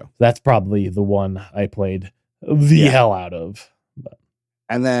 There we go. That's probably the one I played the hell out of. But.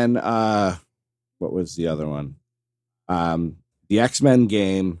 And then, what was the other one? The X-Men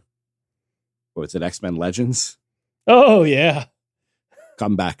game. What was it? X-Men Legends? Oh, yeah.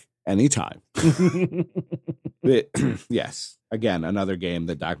 Come back anytime. Yes. Again, another game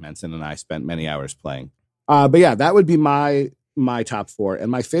that Doc Manson and I spent many hours playing. But yeah, that would be my top 4.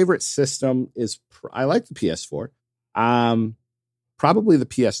 And my favorite system is, I like the PS4. Probably the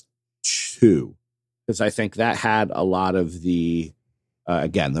PS2, because I think that had a lot of the,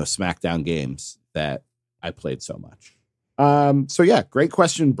 again, those SmackDown games that I played so much. So yeah, great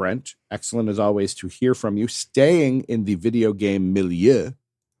question, Brent. Excellent as always to hear from you. Staying in the video game milieu,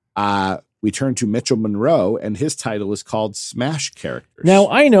 we turn to Mitchell Monroe, and his title is called Smash Characters. Now,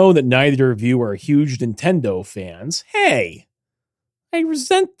 I know that neither of you are huge Nintendo fans. Hey, I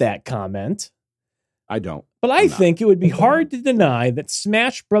resent that comment. I don't. But I think it would be hard to deny that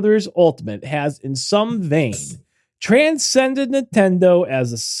Smash Bros. Ultimate has, in some vein, transcended Nintendo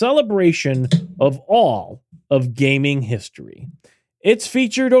as a celebration of all of gaming history. It's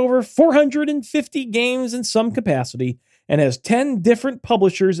featured over 450 games in some capacity and has 10 different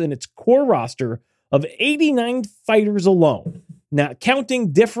publishers in its core roster of 89 fighters alone, not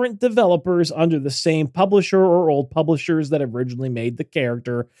counting different developers under the same publisher or old publishers that originally made the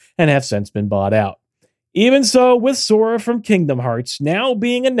character and have since been bought out. Even so, with Sora from Kingdom Hearts now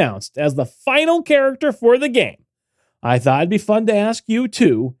being announced as the final character for the game, I thought it'd be fun to ask you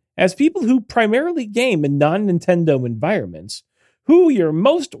too, as people who primarily game in non-Nintendo environments, who your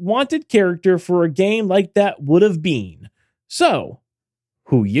most wanted character for a game like that would have been. So,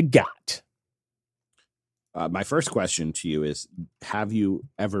 who you got? My first question to you is, have you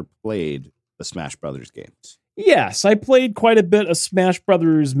ever played the Smash Brothers games? Yes, I played quite a bit of Smash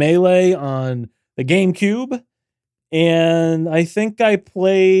Brothers Melee on the GameCube, and I think I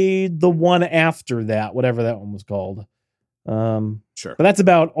played the one after that, whatever that one was called. Sure. But that's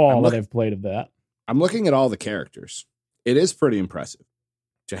about all that I've played of that. I'm looking at all the characters. It is pretty impressive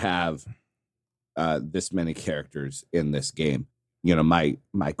to have this many characters in this game. You know,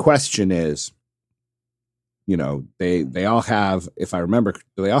 my question is, you know, they all have, if I remember,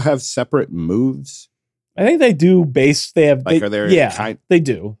 do they all have separate moves? I think they do they have, like, they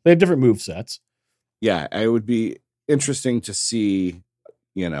do. They have different move sets. Yeah, it would be interesting to see,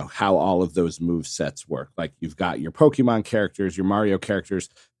 you know, how all of those move sets work. Like, you've got your Pokemon characters, your Mario characters,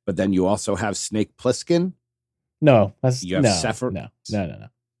 but then you also have Snake Plissken. No, you have Sephiroth. No.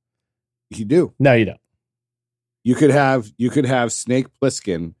 You do. No, you don't. You could have Snake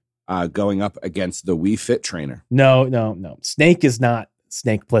Plissken going up against the Wii Fit trainer. No. Snake is not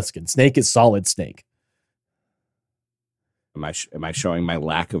Snake Plissken. Snake is Solid Snake. Am I showing my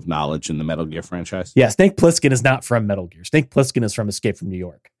lack of knowledge in the Metal Gear franchise? Yeah, Snake Plissken is not from Metal Gear. Snake Plissken is from Escape from New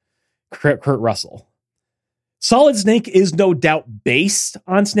York. Kurt Russell. Solid Snake is no doubt based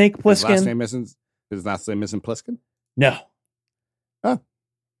on Snake Plissken. His last name isn't Plissken? No. Oh,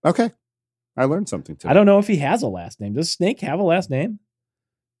 okay. I learned something today. I don't know if he has a last name. Does Snake have a last name?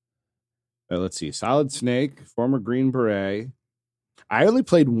 Let's see. Solid Snake, former Green Beret. I only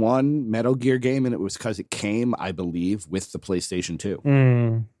played one Metal Gear game, and it was because it came, I believe, with the PlayStation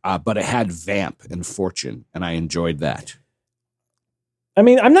 2. But it had Vamp and Fortune, and I enjoyed that. I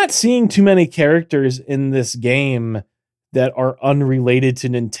mean, I'm not seeing too many characters in this game that are unrelated to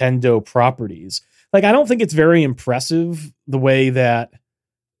Nintendo properties. Like, I don't think it's very impressive the way that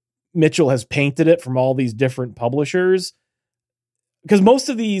Mitchell has painted it from all these different publishers. Because most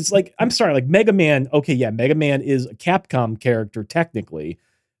of these, like, I'm sorry, like Mega Man, okay, yeah, Mega Man is a Capcom character technically,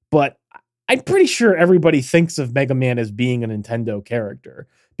 but I'm pretty sure everybody thinks of Mega Man as being a Nintendo character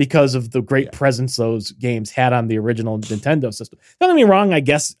because of the great presence those games had on the original Nintendo system. Don't get me wrong, I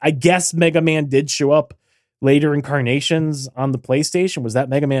guess Mega Man did show up later incarnations on the PlayStation. Was that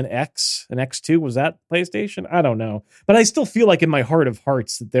Mega Man X and X2? Was that PlayStation? I don't know. But I still feel like in my heart of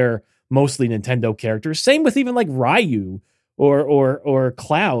hearts that they're mostly Nintendo characters. Same with even like Ryu or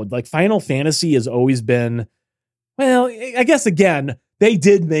Cloud. Like Final Fantasy has always been, well, I guess again, they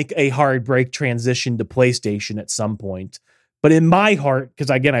did make a hard break transition to PlayStation at some point. But in my heart,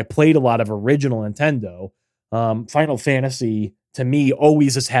 because again, I played a lot of original Nintendo, Final Fantasy to me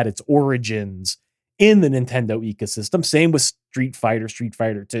always has had its origins in the Nintendo ecosystem. Same with Street Fighter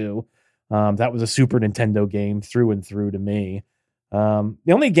 2. That was a Super Nintendo game through and through to me. The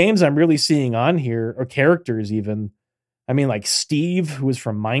only games I'm really seeing on here are characters even. I mean, like Steve, who was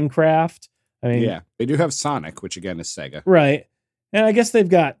from Minecraft. I mean, yeah, they do have Sonic, which again is Sega. Right. And I guess they've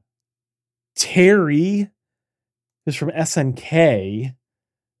got Terry, is from SNK,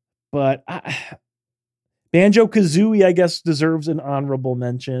 but Banjo-Kazooie, I guess, deserves an honorable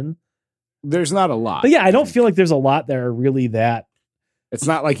mention. There's not a lot. But yeah, I don't feel like there's a lot that are really that. It's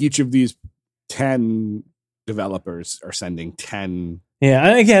not like each of these 10 developers are sending 10. Yeah,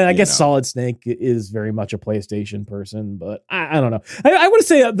 and again, I guess Solid Snake is very much a PlayStation person, but I don't know. I want to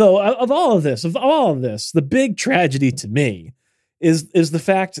say, though, of all of this, the big tragedy to me is the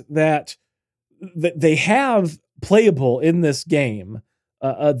fact that they have playable in this game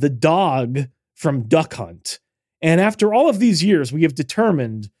the dog from Duck Hunt. And after all of these years, we have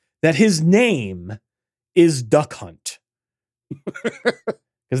determined that his name is Duck Hunt.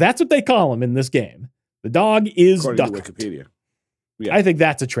 Because that's what they call him in this game. The dog is According Duck to Wikipedia. Hunt. Yeah. I think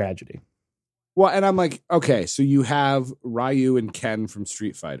that's a tragedy. Well, and I'm like, okay, so you have Ryu and Ken from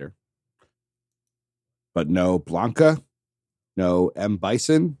Street Fighter, but no Blanca, no M.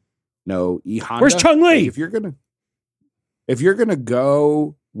 Bison, no E. Honda. Where's Chun-Li? Like, if you're gonna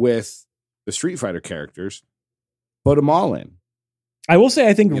go with the Street Fighter characters, put them all in. I will say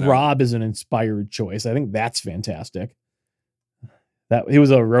I think Rob is an inspired choice. I think that's fantastic. That he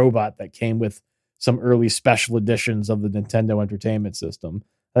was a robot that came with some early special editions of the Nintendo Entertainment System.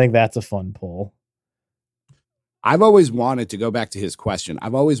 I think that's a fun pull. I've always wanted to go back to his question.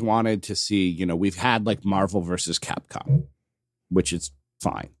 I've always wanted to see, we've had like Marvel versus Capcom, which is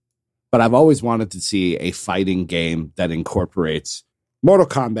fine. But I've always wanted to see a fighting game that incorporates Mortal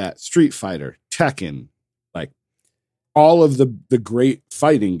Kombat, Street Fighter, Tekken, like all of the great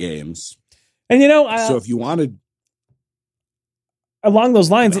fighting games. And so if you wanted along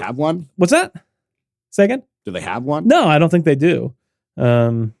those lines, do they have one? What's that? Say again? Do they have one? No, I don't think they do.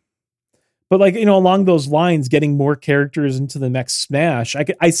 But like, along those lines, getting more characters into the next Smash,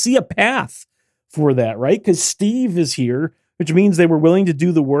 I see a path for that, right? Because Steve is here, which means they were willing to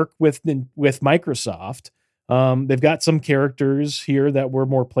do the work with Microsoft. They've got some characters here that were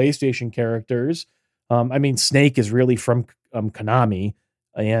more PlayStation characters. Snake is really from Konami,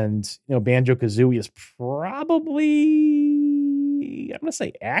 and Banjo-Kazooie is probably, I'm gonna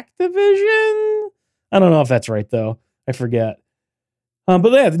say Activision. I don't know if that's right though. I forget.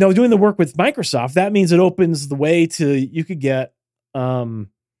 But yeah, doing the work with Microsoft, that means it opens the way to you could get any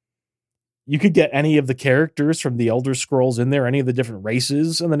of the characters from the Elder Scrolls in there, any of the different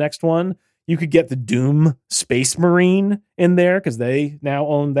races in the next one. You could get the Doom Space Marine in there because they now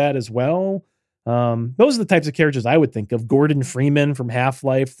own that as well. Those are the types of characters I would think of. Gordon Freeman from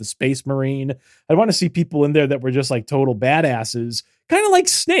Half-Life, the Space Marine. I'd want to see people in there that were just like total badasses, kind of like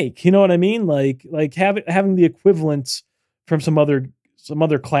Snake. You know what I mean? Like having the equivalents from some other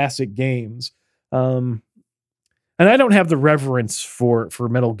classic games. And I don't have the reverence for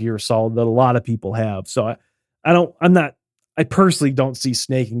Metal Gear Solid that a lot of people have. So I personally don't see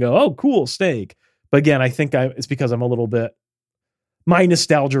Snake and go, oh, cool, Snake. But again, I think it's because I'm a little bit, my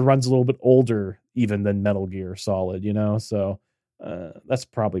nostalgia runs a little bit older even than Metal Gear Solid, So that's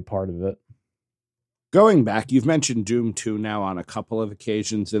probably part of it. Going back, you've mentioned Doom 2 now on a couple of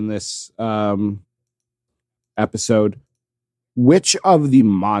occasions in this episode. Which of the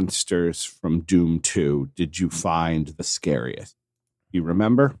monsters from Doom 2 did you find the scariest? You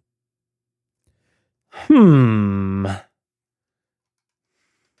remember? No,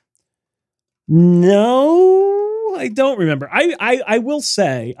 I don't remember. I will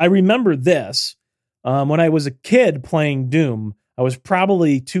say I remember this. When I was a kid playing Doom, I was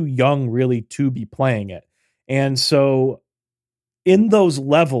probably too young really to be playing it. And so in those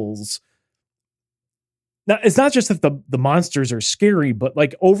levels, now, it's not just that the monsters are scary, but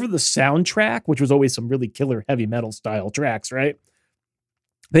like over the soundtrack, which was always some really killer heavy metal style tracks, right?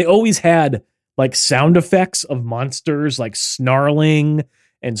 They always had like sound effects of monsters like snarling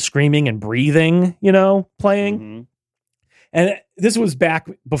and screaming and breathing, playing. Mm-hmm. And this was back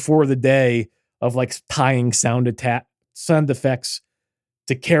before the day of like tying sound effects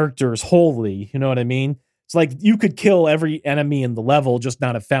to characters wholly. You know what I mean? It's like you could kill every enemy in the level, just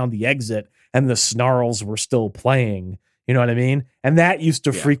not have found the exit, and the snarls were still playing. You know what I mean? And that used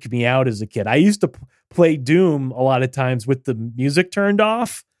to freak me out as a kid. I used to play Doom a lot of times with the music turned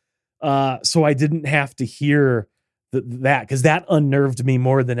off, so I didn't have to hear that, because that unnerved me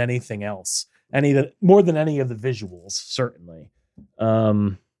more than anything else. More than any of the visuals, certainly.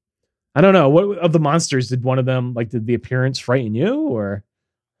 I don't know. What of the monsters did one of them, like, did the appearance frighten you, or?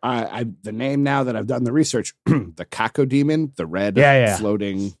 The name, now that I've done the research, the Cacodemon, the red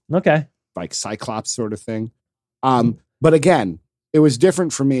floating, like Cyclops sort of thing. But again, it was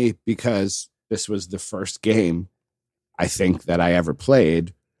different for me because this was the first game I think that I ever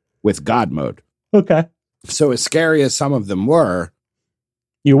played with God mode. Okay. So as scary as some of them were,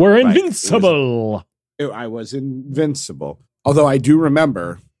 you were invincible. I was invincible. Although I do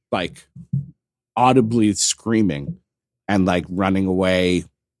remember like audibly screaming and like running away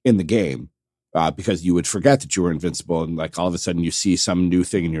in the game because you would forget that you were invincible. And like all of a sudden you see some new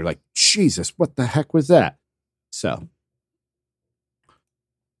thing and you're like, Jesus, what the heck was that? So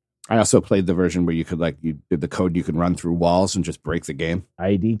I also played the version where you could like, you did the code, you could run through walls and just break the game.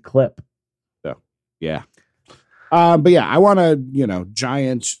 ID clip. So, yeah. But yeah, I want a,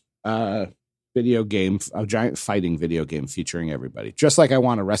 giant video game, a giant fighting video game featuring everybody. Just like I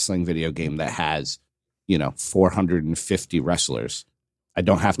want a wrestling video game that has, 450 wrestlers. I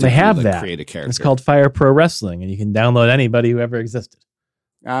don't have to create a character. It's called Fire Pro Wrestling, and you can download anybody who ever existed.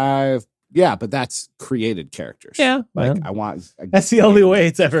 Yeah, but that's created characters. Yeah. Like that's the only way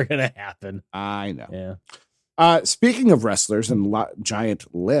it's ever going to happen. I know. Yeah. Speaking of wrestlers and giant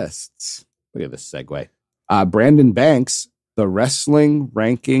lists, look at this segue. Brandon Banks, the Wrestling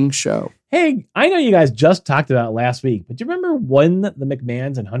Ranking Show. Hey, I know you guys just talked about it last week, but do you remember when the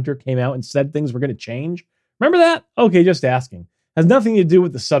McMahons and Hunter came out and said things were going to change? Remember that? Okay, just asking. Has nothing to do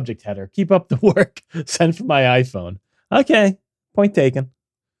with the subject header. Keep up the work. Sent from my iPhone. Okay, point taken.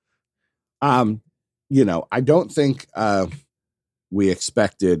 I don't think we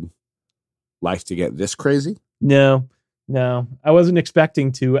expected life to get this crazy. No, I wasn't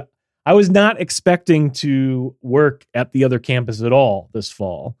expecting to. I was not expecting to work at the other campus at all this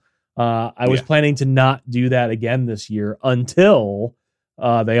fall. I was planning to not do that again this year until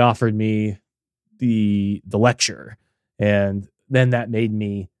they offered me the lecture, and then that made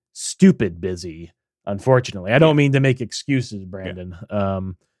me stupid busy. Unfortunately, I don't mean to make excuses, Brandon.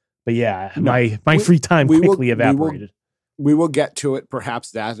 But yeah, my free time quickly evaporated. We will get to it.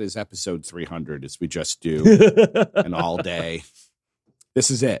 Perhaps that is episode 300 as we just do an all day.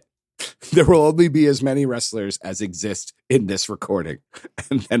 This is it. There will only be as many wrestlers as exist in this recording,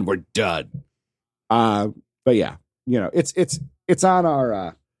 and then we're done. But yeah, it's on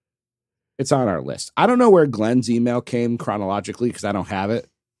our list. I don't know where Glenn's email came chronologically because I don't have it.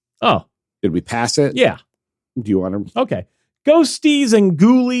 Oh, did we pass it? Yeah. Do you want to? Okay. Ghosties and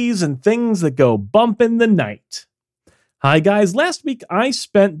ghoulies and things that go bump in the night. Hi, guys. Last week, I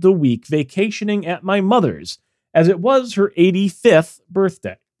spent the week vacationing at my mother's as it was her 85th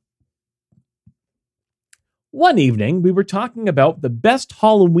birthday. One evening, we were talking about the best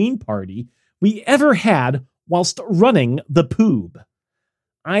Halloween party we ever had whilst running the Poob.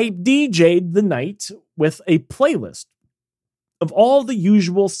 I DJ'd the night with a playlist of all the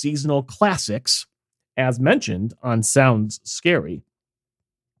usual seasonal classics, as mentioned on Sounds Scary.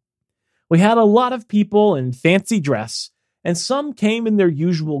 We had a lot of people in fancy dress, and some came in their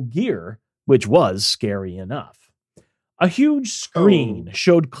usual gear, which was scary enough. A huge screen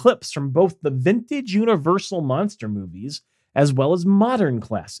showed clips from both the vintage Universal monster movies as well as modern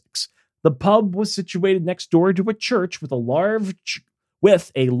classics. The pub was situated next door to a church with a large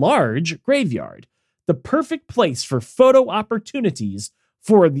graveyard, the perfect place for photo opportunities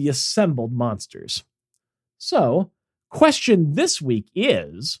for the assembled monsters. So, question this week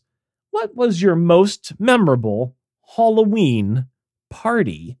is, what was your most memorable Halloween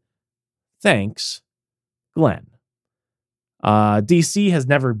party? Thanks, Glenn. DC has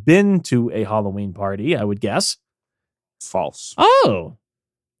never been to a Halloween party, I would guess. False. Oh,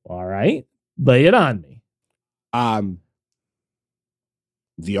 all right. Lay it on me.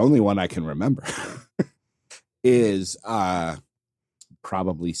 The only one I can remember is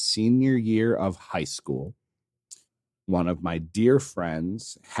probably senior year of high school. One of my dear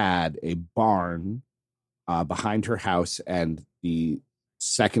friends had a barn behind her house, and the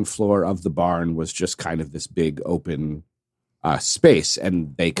second floor of the barn was just kind of this big open space,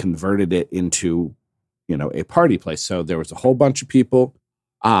 and they converted it into, a party place. So there was a whole bunch of people.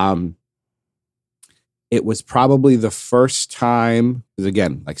 It was probably the first time,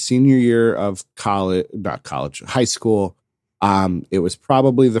 again, like senior year of high school. It was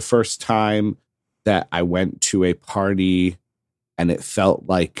probably the first time that I went to a party and it felt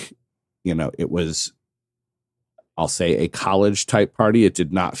like, it was, I'll say, a college type party. It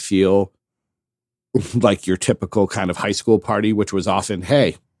did not feel like your typical kind of high school party, which was often,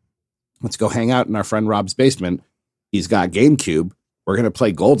 hey, let's go hang out in our friend Rob's basement. He's got GameCube. We're going to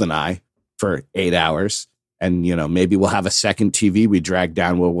play GoldenEye for 8 hours. And, maybe we'll have a second TV we drag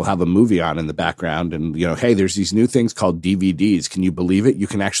down where we'll have a movie on in the background. And, hey, there's these new things called DVDs. Can you believe it? You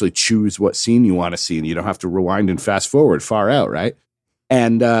can actually choose what scene you want to see, and you don't have to rewind and fast forward far out, right?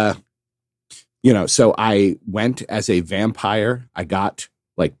 And, so I went as a vampire. I got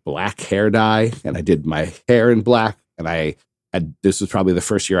like black hair dye, and I did my hair in black. And this was probably the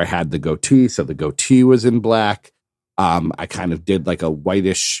first year I had the goatee. So the goatee was in black. I kind of did like a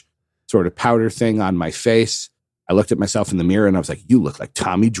whitish sort of powder thing on my face. I looked at myself in the mirror and I was like, you look like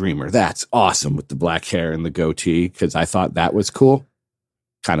Tommy Dreamer. That's awesome, with the black hair and the goatee, because I thought that was cool.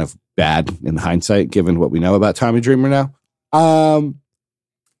 Kind of bad in hindsight, given what we know about Tommy Dreamer now.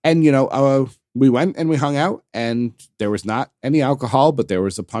 And, we went and we hung out, and there was not any alcohol, but there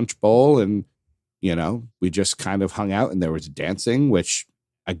was a punch bowl, and, we just kind of hung out, and there was dancing, which,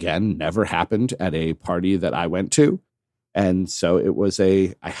 again, never happened at a party that I went to. And so it was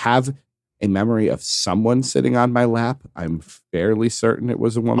I have a memory of someone sitting on my lap. I'm fairly certain it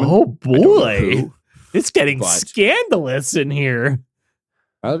was a woman. Oh, boy. It's getting scandalous in here.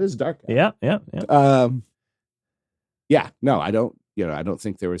 Well, it is dark. Yeah. No, I don't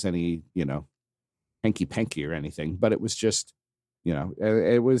think there was any, hanky-panky or anything, but it was just,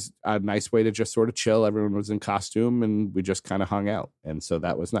 it was a nice way to just sort of chill. Everyone was in costume and we just kind of hung out. And so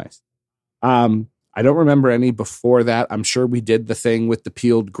that was nice. I don't remember any before that. I'm sure we did the thing with the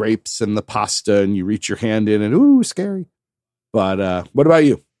peeled grapes and the pasta, and you reach your hand in and, ooh, scary. But what about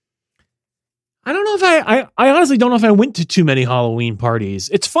you? I don't know if I honestly don't know if I went to too many Halloween parties.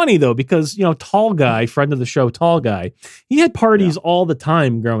 It's funny though, because, Tall Guy, friend of the show, Tall Guy, he had parties all the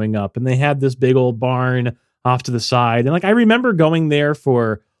time growing up, and they had this big old barn off to the side. And I remember going there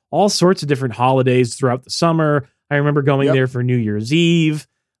for all sorts of different holidays throughout the summer. I remember going there for New Year's Eve.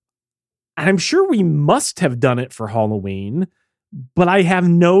 I'm sure we must have done it for Halloween, but I have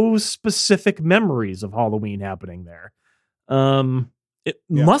no specific memories of Halloween happening there. It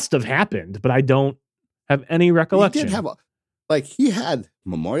must have happened, but I don't have any recollection. He had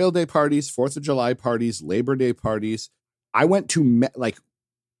Memorial Day parties, 4th of July parties, Labor Day parties. I went to,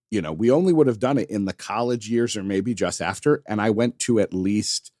 we only would have done it in the college years or maybe just after. And I went to at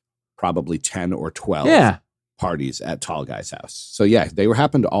least probably 10 or 12 parties at Tall Guy's house. So they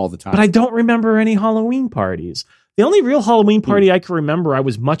happened all the time. But I don't remember any Halloween parties. The only real Halloween party I can remember, I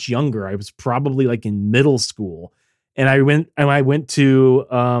was much younger. I was probably in middle school. And I went to,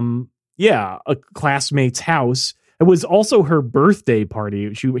 a classmate's house. It was also her birthday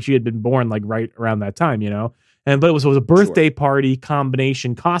party. She had been born right around that time, but it was a birthday party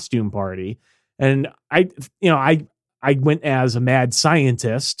combination costume party. And I went as a mad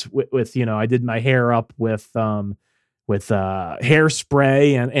scientist with I did my hair up with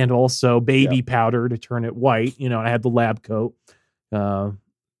hairspray and also baby powder to turn it white. I had the lab coat.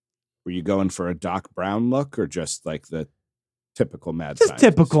 Were you going for a Doc Brown look or just the typical mad scientist? Just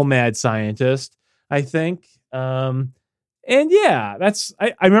typical mad scientist, I think. I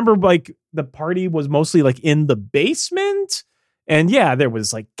remember the party was mostly in the basement, and there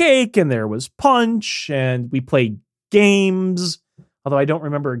was cake and there was punch and we played games, although I don't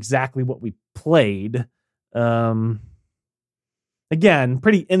remember exactly what we played. Again,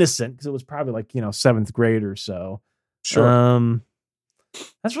 pretty innocent because it was probably 7th grade or so. Sure.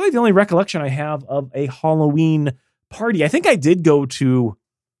 That's really the only recollection I have of a Halloween party. I think I did go to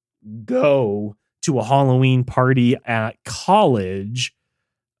a Halloween party at college,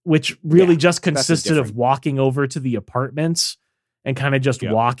 which really just consisted of walking over to the apartments and kind of just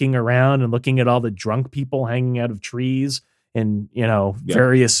walking around and looking at all the drunk people hanging out of trees in,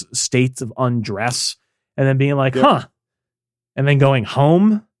 various states of undress, and then being and then going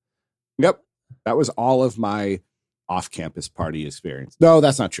home. Yep. That was all of my off-campus party experience. No,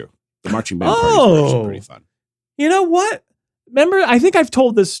 that's not true. The marching band parties were actually pretty fun. You know what? Remember, I think I've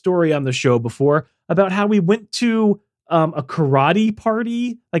told this story on the show before about how we went to a karate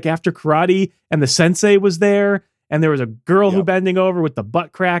party, after karate, and the sensei was there, and there was a girl who bending over with the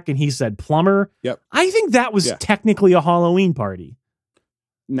butt crack, and he said plumber. Yep. I think that was technically a Halloween party.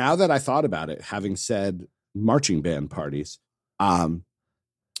 Now that I thought about it, having said marching band parties,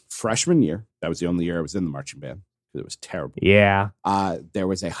 freshman year, that was the only year I was in the marching band. It was terrible. Yeah. There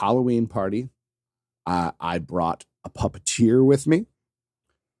was a Halloween party. I brought a puppeteer with me.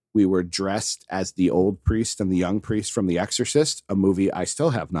 We were dressed as the old priest and the young priest from The Exorcist, a movie I still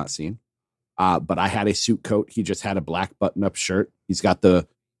have not seen. But I had a suit coat. He just had a black button-up shirt. He's got the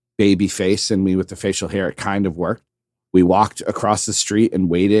baby face, and me with the facial hair. It kind of worked. We walked across the street and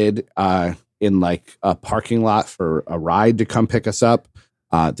waited in a parking lot for a ride to come pick us up.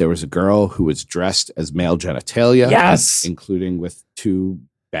 There was a girl who was dressed as male genitalia. Yes. Including with 2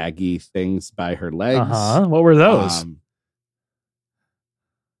 baggy things by her legs. What were those?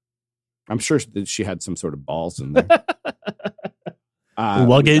 I'm sure that she had some sort of balls in there.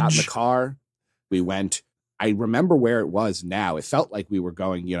 Luggage. We got in the car. We went. I remember where it was now. It felt like we were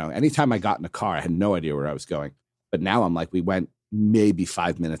going, anytime I got in a car, I had no idea where I was going. But now I'm we went maybe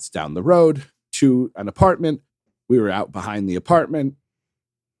 5 minutes down the road to an apartment. We were out behind the apartment.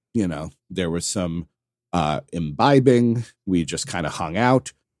 There was some imbibing. We just kind of hung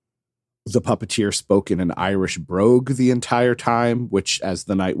out. The puppeteer spoke in an Irish brogue the entire time, which as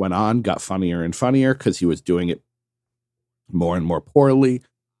the night went on got funnier and funnier because he was doing it more and more poorly.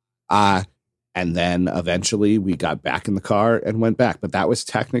 And then eventually we got back in the car and went back. But that was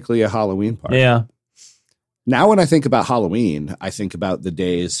technically a Halloween party. Yeah. Now when I think about Halloween, I think about the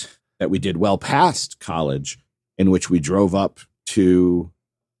days that we did well past college in which we drove up to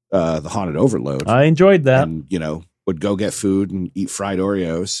the Haunted Overload. I enjoyed that. And, would go get food and eat fried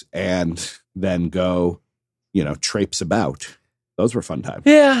Oreos and then go, traipse about. Those were fun times.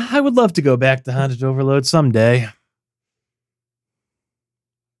 Yeah, I would love to go back to Haunted Overload someday.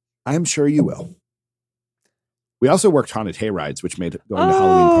 I'm sure you will. We also worked haunted hay rides, which made going to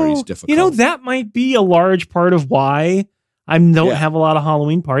Halloween parties difficult. That might be a large part of why I don't have a lot of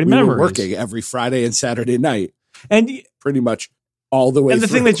Halloween party memories. We were working every Friday and Saturday night, and pretty much all the way. And the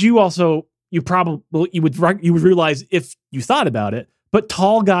thing that you would realize if you thought about it, but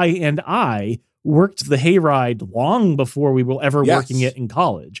Tall Guy and I worked the hayride long before we were ever working it in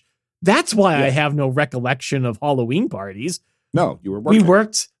college. That's why I have no recollection of Halloween parties. No, you were working. We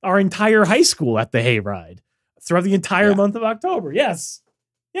worked our entire high school at the hayride throughout the entire month of October. Yes.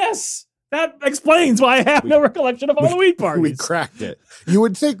 That explains why I have no recollection of Halloween parties. We cracked it. You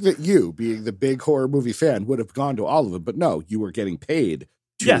would think that you, being the big horror movie fan, would have gone to all of them, but no, you were getting paid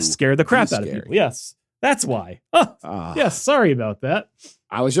to scare the crap out of people. Yes, that's why. Yes, sorry about that.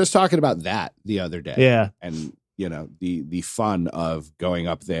 I was just talking about that the other day. Yeah. And, the fun of going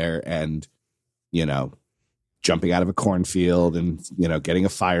up there and, jumping out of a cornfield and, getting a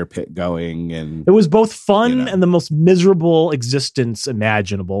fire pit going. And it was both fun and the most miserable existence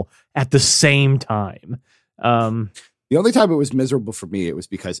imaginable at the same time. The only time it was miserable for me, it was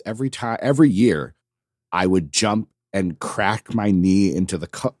because every year I would jump and crack my knee into the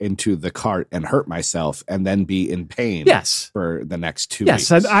cart and hurt myself and then be in pain for the next 2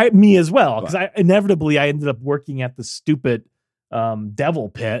 weeks. Yes, me as well. Because I ended up working at the stupid devil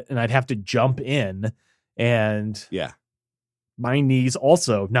pit and I'd have to jump in. And my knees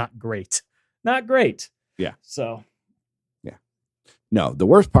also not great. Yeah. So. Yeah. No, the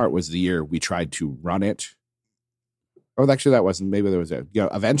worst part was the year we tried to run it. Oh, actually, that wasn't. Maybe there was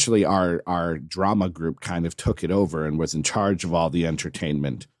eventually our drama group kind of took it over and was in charge of all the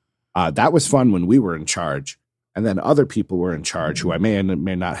entertainment. That was fun when we were in charge. And then other people were in charge who I may and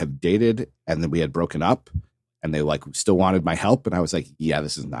may not have dated. And then we had broken up and they still wanted my help. And I was like, yeah,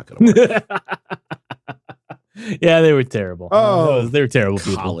 this is not going to work. Yeah, they were terrible. Oh, they were terrible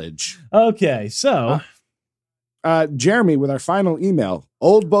college. People. Okay, so Jeremy, with our final email,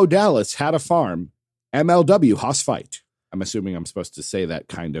 Old Bo Dallas had a farm. MLW Hoss Fight. I'm assuming I'm supposed to say that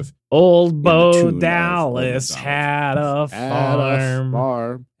kind of. Old Bo Dallas had a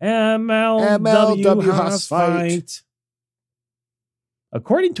farm. MLW Hoss Fight.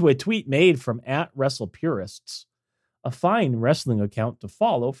 According to a tweet made from @WrestlePurists, a fine wrestling account to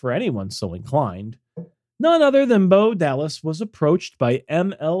follow for anyone so inclined, none other than Bo Dallas was approached by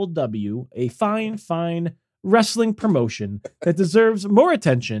MLW, a fine wrestling promotion that deserves more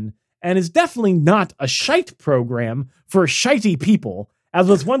attention and is definitely not a shite program for shitey people, as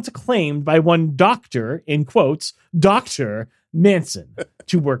was once claimed by one doctor, in quotes, Dr. Manson,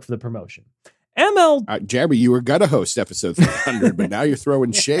 to work for the promotion. Jeremy, you were going to host episode 300, but now you're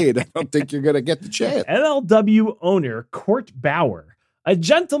throwing shade. I don't think you're going to get the chance. MLW owner Court Bauer, a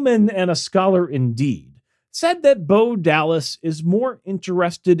gentleman and a scholar indeed, said that Bo Dallas is more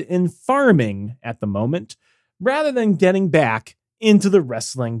interested in farming at the moment rather than getting back into the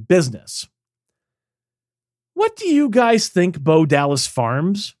wrestling business. What do you guys think Bo Dallas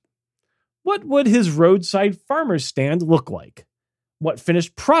farms? What would his roadside farmer's stand look like? What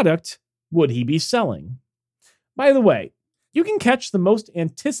finished product would he be selling? By the way, you can catch the most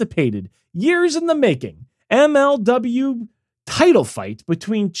anticipated, years in the making, MLW title fight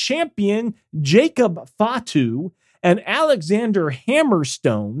between champion Jacob Fatu and Alexander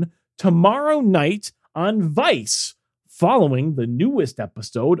Hammerstone tomorrow night on Vice, following the newest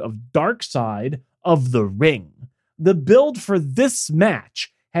episode of Dark Side of the Ring. The build for this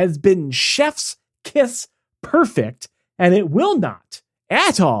match has been chef's kiss perfect, and it will not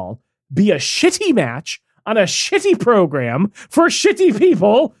at all be a shitty match on a shitty program for shitty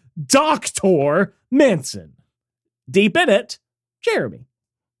people, Dr. Manson. Deep in it, Jeremy.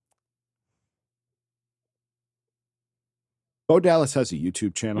 Bo Dallas has a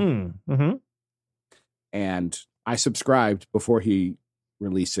YouTube channel. Mm-hmm. And I subscribed before he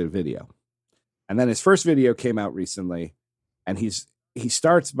released a video. And then his first video came out recently, and he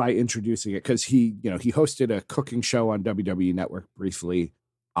starts by introducing it because he hosted a cooking show on WWE Network briefly,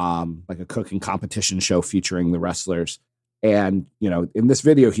 like a cooking competition show featuring the wrestlers. And, in this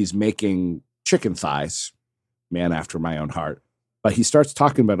video, he's making chicken thighs, man after my own heart. But he starts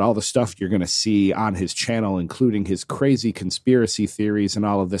talking about all the stuff you're going to see on his channel, including his crazy conspiracy theories and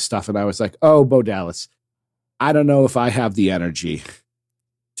all of this stuff. And I was like, oh, Bo Dallas, I don't know if I have the energy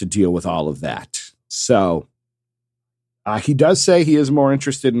to deal with all of that. So he does say he is more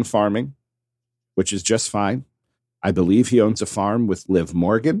interested in farming, which is just fine. I believe he owns a farm with Liv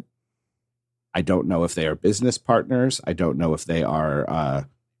Morgan. I don't know if they are business partners. I don't know if they are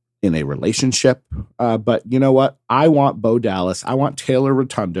in a relationship. But you know what? I want Bo Dallas. I want Taylor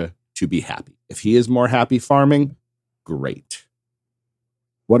Rotunda to be happy. If he is more happy farming, great.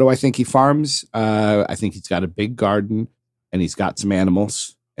 What do I think he farms? I think he's got a big garden and he's got some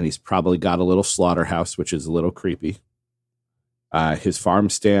animals and he's probably got a little slaughterhouse, which is a little creepy. His farm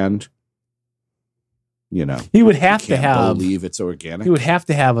stand, he would have to have, believe it's organic. He would have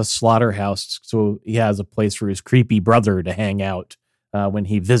to have a slaughterhouse so he has a place for his creepy brother to hang out when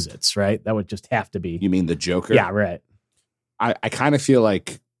he visits, right? That would just have to be. You mean the Joker? Yeah, right. I kind of feel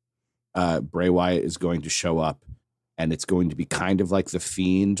like Bray Wyatt is going to show up and it's going to be kind of like The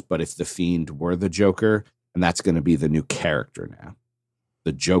Fiend, but if The Fiend were the Joker, and that's going to be the new character now.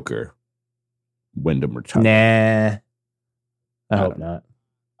 The Joker, Wyndham Rotunda. Nah. I hope not.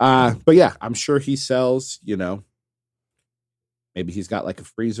 But yeah, I'm sure he sells, maybe he's got like a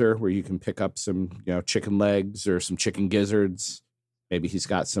freezer where you can pick up some, chicken legs or some chicken gizzards. Maybe he's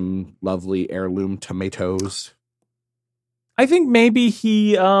got some lovely heirloom tomatoes. I think maybe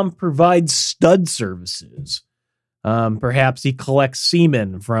he provides stud services. Perhaps he collects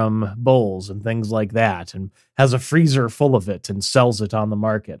semen from bulls and things like that and has a freezer full of it and sells it on the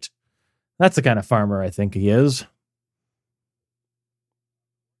market. That's the kind of farmer I think he is.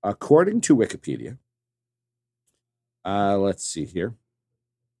 According to Wikipedia, let's see here.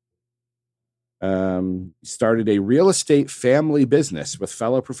 Started a real estate family business with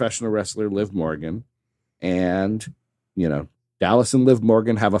fellow professional wrestler Liv Morgan. And, Dallas and Liv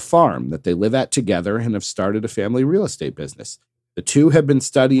Morgan have a farm that they live at together and have started a family real estate business. The two have been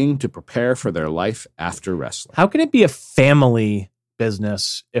studying to prepare for their life after wrestling. How can it be a family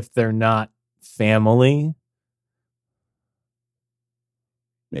business if they're not family?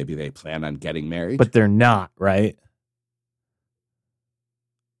 Maybe they plan on getting married. But they're not, right?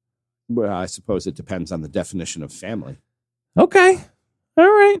 Well, I suppose it depends on the definition of family. Okay. All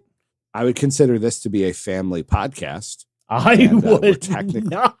right. I would consider this to be a family podcast. I would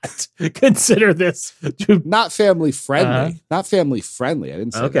not consider this to... Not family friendly. Not family friendly. I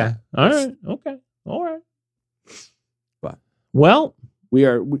didn't say that. All right. Okay. All right. But well,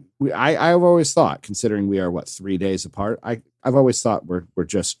 I've always thought, considering we are 3 days apart, I've always thought we're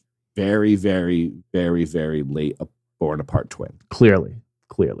just very, very, very, very late born apart twin. Clearly.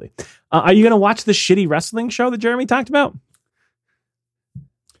 Are you going to watch the shitty wrestling show that Jeremy talked about?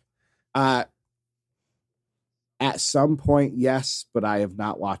 At some point, yes, but I have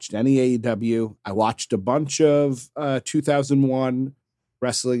not watched any AEW. I watched a bunch of 2001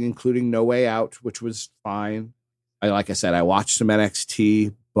 wrestling, including No Way Out, which was fine. Like I said, I watched some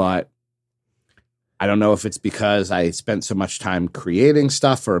NXT, but I don't know if it's because I spent so much time creating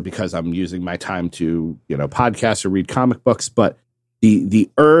stuff or because I'm using my time to, podcast or read comic books, but the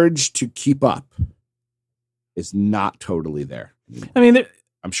urge to keep up is not totally there. I mean,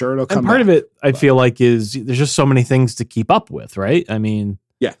 I'm sure it'll come and part back, of it, I feel like, is there's just so many things to keep up with, right? I mean,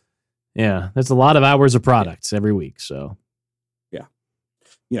 yeah, there's a lot of hours of products every week, so.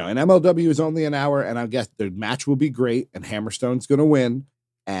 And MLW is only an hour, and I guess the match will be great, and Hammerstone's going to win,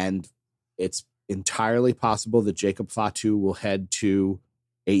 and it's entirely possible that Jacob Fatu will head to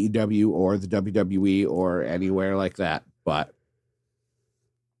AEW or the WWE or anywhere like that, but,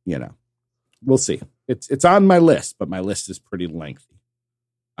 we'll see. It's on my list, but my list is pretty lengthy.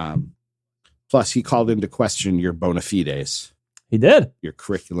 Plus, he called into question your bona fides. He did. Your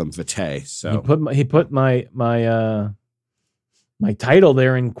curriculum vitae. So he put my title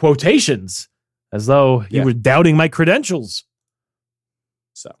there in quotations, as though he was doubting my credentials.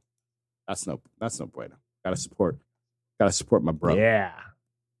 So that's no bueno. Gotta support my bro. Yeah.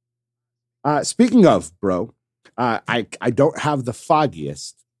 Speaking of bro, I don't have the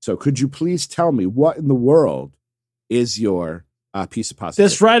foggiest. So could you please tell me what in the world is your piece of positivity?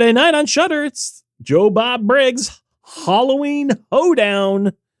 This Friday night on Shudder, it's Joe Bob Briggs Halloween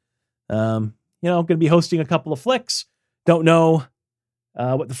Hoedown. Going to be hosting a couple of flicks. Don't know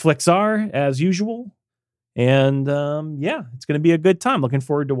what the flicks are, as usual. And it's going to be a good time. Looking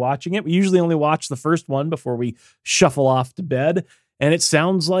forward to watching it. We usually only watch the first one before we shuffle off to bed. And it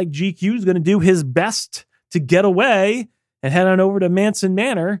sounds like GQ is going to do his best to get away and head on over to Manson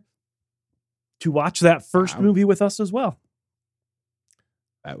Manor to watch that first movie with us as well.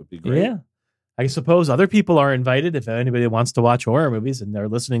 That would be great. Yeah. I suppose other people are invited if anybody wants to watch horror movies and they're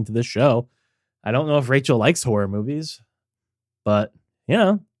listening to this show. I don't know if Rachel likes horror movies, but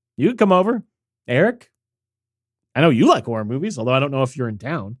you could come over. Eric, I know you like horror movies, although I don't know if you're in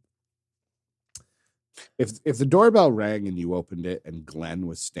town. If the doorbell rang and you opened it and Glenn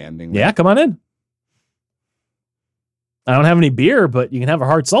was standing there. Yeah, come on in. I don't have any beer, but you can have a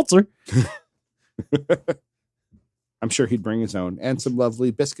hard seltzer. I'm sure he'd bring his own and some lovely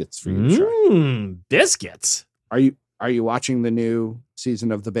biscuits for you to try. Biscuits. Are you watching the new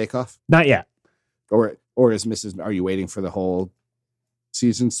season of the Bake Off? Not yet. Or are you waiting for the whole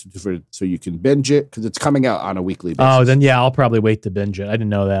seasons so you can binge it? Because it's coming out on a weekly basis. Oh, then I'll probably wait to binge it. I didn't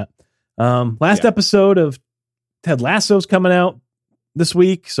know that. Last episode of Ted Lasso's coming out this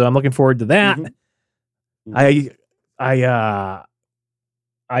week, so I'm looking forward to that. Mm-hmm.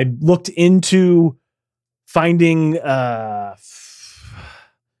 I looked into finding,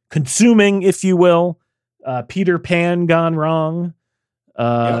 consuming, if you will, Peter Pan gone wrong,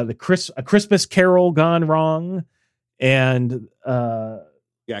 A Christmas Carol gone wrong, and I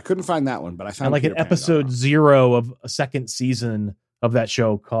couldn't find that one, but I found like an episode 0 of a second season of that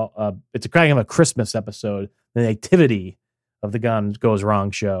show called it's a kind of a Christmas episode, the Nativity of the Goes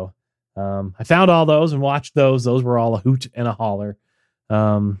Wrong show. I found all those and watched those. Those were all a hoot and a holler.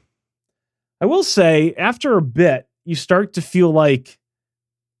 I will say, after a bit, you start to feel like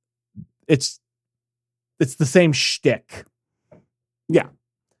it's the same shtick. Yeah.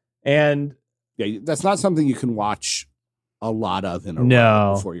 And that's not something you can watch a lot of in a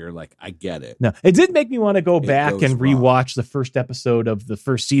row before you're like, I get it. No, it did make me want to go back and rewatch the first episode of the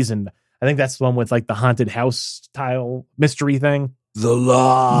first season. I think that's the one with like the haunted house style mystery thing. The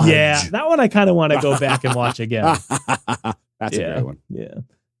Lodge. Yeah, that one I kind of want to go back and watch again. That's a great one. Yeah.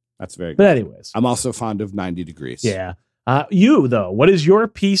 That's very good. But anyways. I'm also fond of 90 Degrees. Yeah. You, though, what is your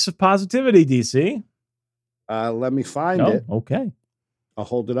piece of positivity, DC? Let me find it. Okay. I'll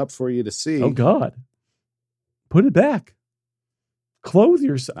hold it up for you to see. Oh, God. Put it back. Clothe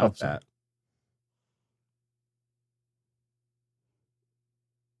yourself. Not that.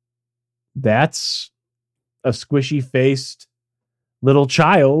 That's a squishy-faced little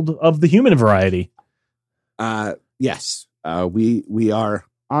child of the human variety. Yes. We are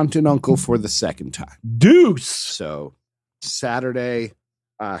aunt and uncle for the second time. Deuce. So Saturday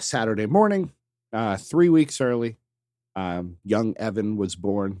morning, 3 weeks early, young Evan was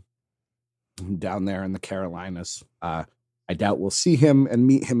born down there in the Carolinas. I doubt we'll see him and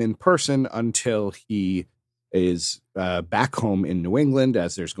meet him in person until he is back home in New England,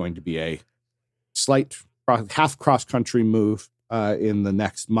 as there's going to be a slight half cross-country move in the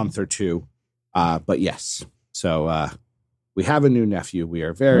next month or two. But yes, so we have a new nephew. We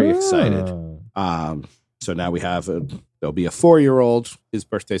are very excited. So now there'll be a 4-year-old. His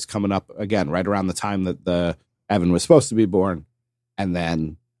birthday's coming up again, right around the time that the Evan was supposed to be born. And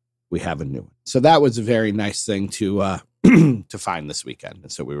then we have a new one. So that was a very nice thing to to find this weekend.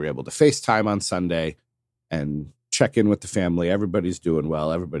 And so we were able to FaceTime on Sunday and check in with the family. Everybody's doing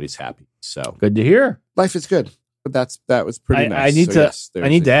well. Everybody's happy. So good to hear. Life is good. But that was pretty nice. I need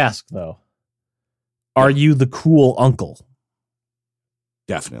to ask though. Are you the cool uncle?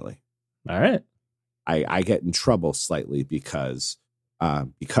 Definitely. All right. I get in trouble slightly because I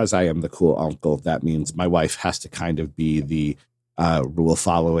am the cool uncle. That means my wife has to kind of be the rule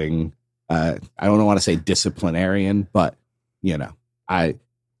following. I don't want to say disciplinarian, but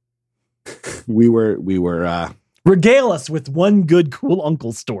we were regale us with one good cool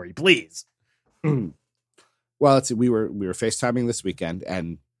uncle story, please. Well, we were FaceTiming this weekend,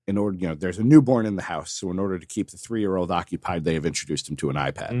 and in order, there's a newborn in the house. So in order to keep the 3-year-old occupied, they have introduced him to an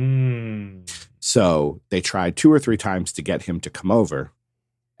iPad. So they tried 2 or 3 times to get him to come over,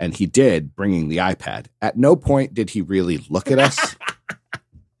 and he did, bringing the iPad. At no point did he really look at us.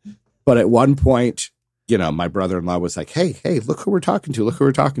 But at one point, my brother-in-law was like, hey, look who we're talking to. Look who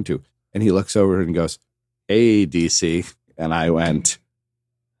we're talking to. And he looks over and goes, hey, DC. And I went,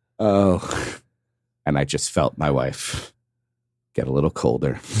 oh. And I just felt my wife get a little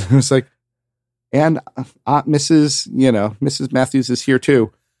colder. I was like, and Mrs. Matthews is here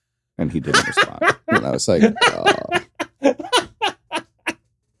too. And he didn't respond. And I was like, oh.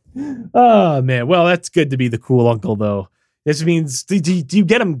 Oh, man. Well, that's good to be the cool uncle, though. This means, do you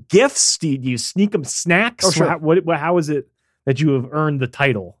get them gifts? Do you sneak them snacks? Oh, sure. How is it that you have earned the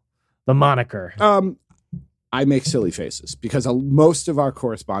title, the moniker? I make silly faces because most of our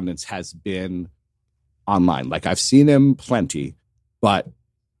correspondence has been online. Like, I've seen him plenty, but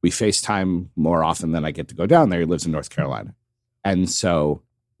we FaceTime more often than I get to go down there. He lives in North Carolina. And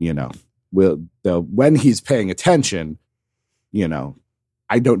when he's paying attention,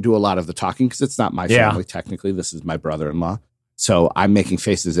 I don't do a lot of the talking because it's not my family. Technically, this is my brother-in-law. So I'm making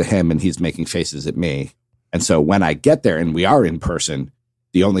faces at him and he's making faces at me. And so when I get there and we are in person,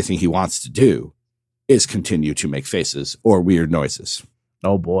 the only thing he wants to do is continue to make faces or weird noises.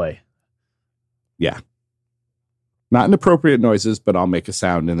 Oh, boy. Yeah. Not inappropriate noises, but I'll make a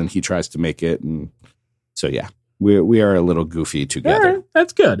sound and then he tries to make it. And so, yeah, we are a little goofy together. Right,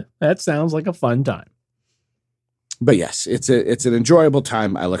 that's good. That sounds like a fun time. But yes, it's an enjoyable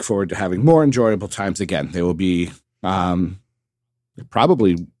time. I look forward to having more enjoyable times again. They will be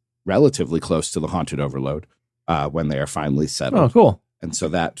probably relatively close to the Haunted Overload when they are finally settled. Oh, cool. And so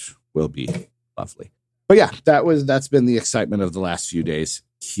that will be lovely. But yeah, that's been the excitement of the last few days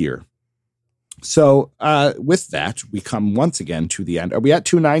here. So with that, we come once again to the end. Are we at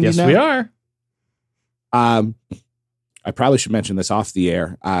 290 yes, now? Yes, we are. I probably should mention this off the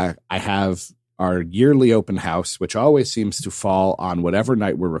air. I have our yearly open house, which always seems to fall on whatever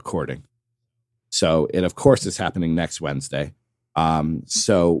night we're recording. So it, of course, is happening next Wednesday.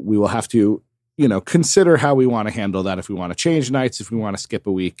 So we will have to, consider how we want to handle that. If we want to change nights, if we want to skip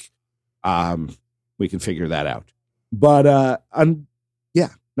a week, we can figure that out. But I'm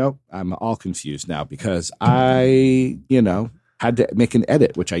all confused now because I, had to make an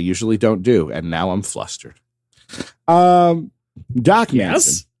edit, which I usually don't do. And now I'm flustered. Doc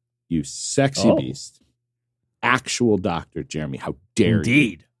Manson, you sexy beast. Actual doctor, Jeremy. How dare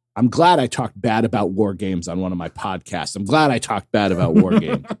Indeed. you? I'm glad I talked bad about war games on one of my podcasts. I'm glad I talked bad about war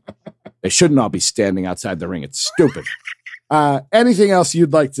games. They shouldn't all be standing outside the ring. It's stupid. Anything else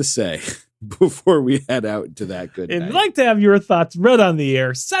you'd like to say before we head out to that good night? If you'd like to have your thoughts read on the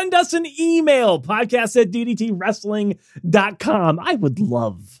air, send us an email, podcast@ddtwrestling.com. I would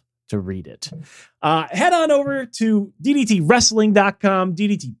love to read it. Head on over to ddtwrestling.com,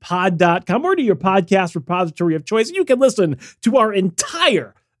 ddtpod.com, or to your podcast repository of choice. You can listen to our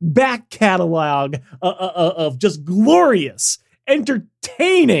entire back catalog of just glorious,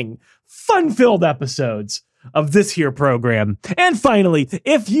 entertaining, fun-filled episodes of this here program. And finally,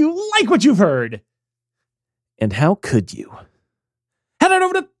 if you like what you've heard, and how could you? Head on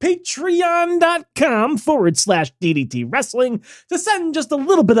over to patreon.com/DDT Wrestling to send just a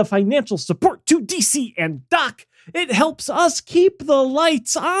little bit of financial support to DC and Doc. It helps us keep the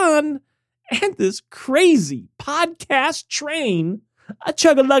lights on and this crazy podcast train a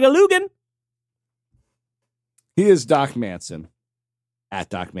chug-a-lug-a-lugan. He is Doc Manson at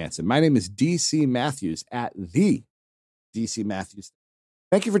Doc Manson. My name is DC Matthews at the DC Matthews.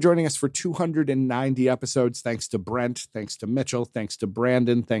 Thank you for joining us for 290 episodes. Thanks to Brent. Thanks to Mitchell. Thanks to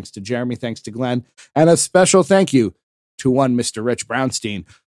Brandon. Thanks to Jeremy. Thanks to Glenn. And a special thank you to one Mr. Rich Brownstein.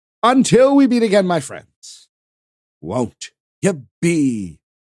 Until we meet again, my friends, won't you be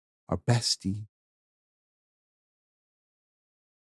our bestie?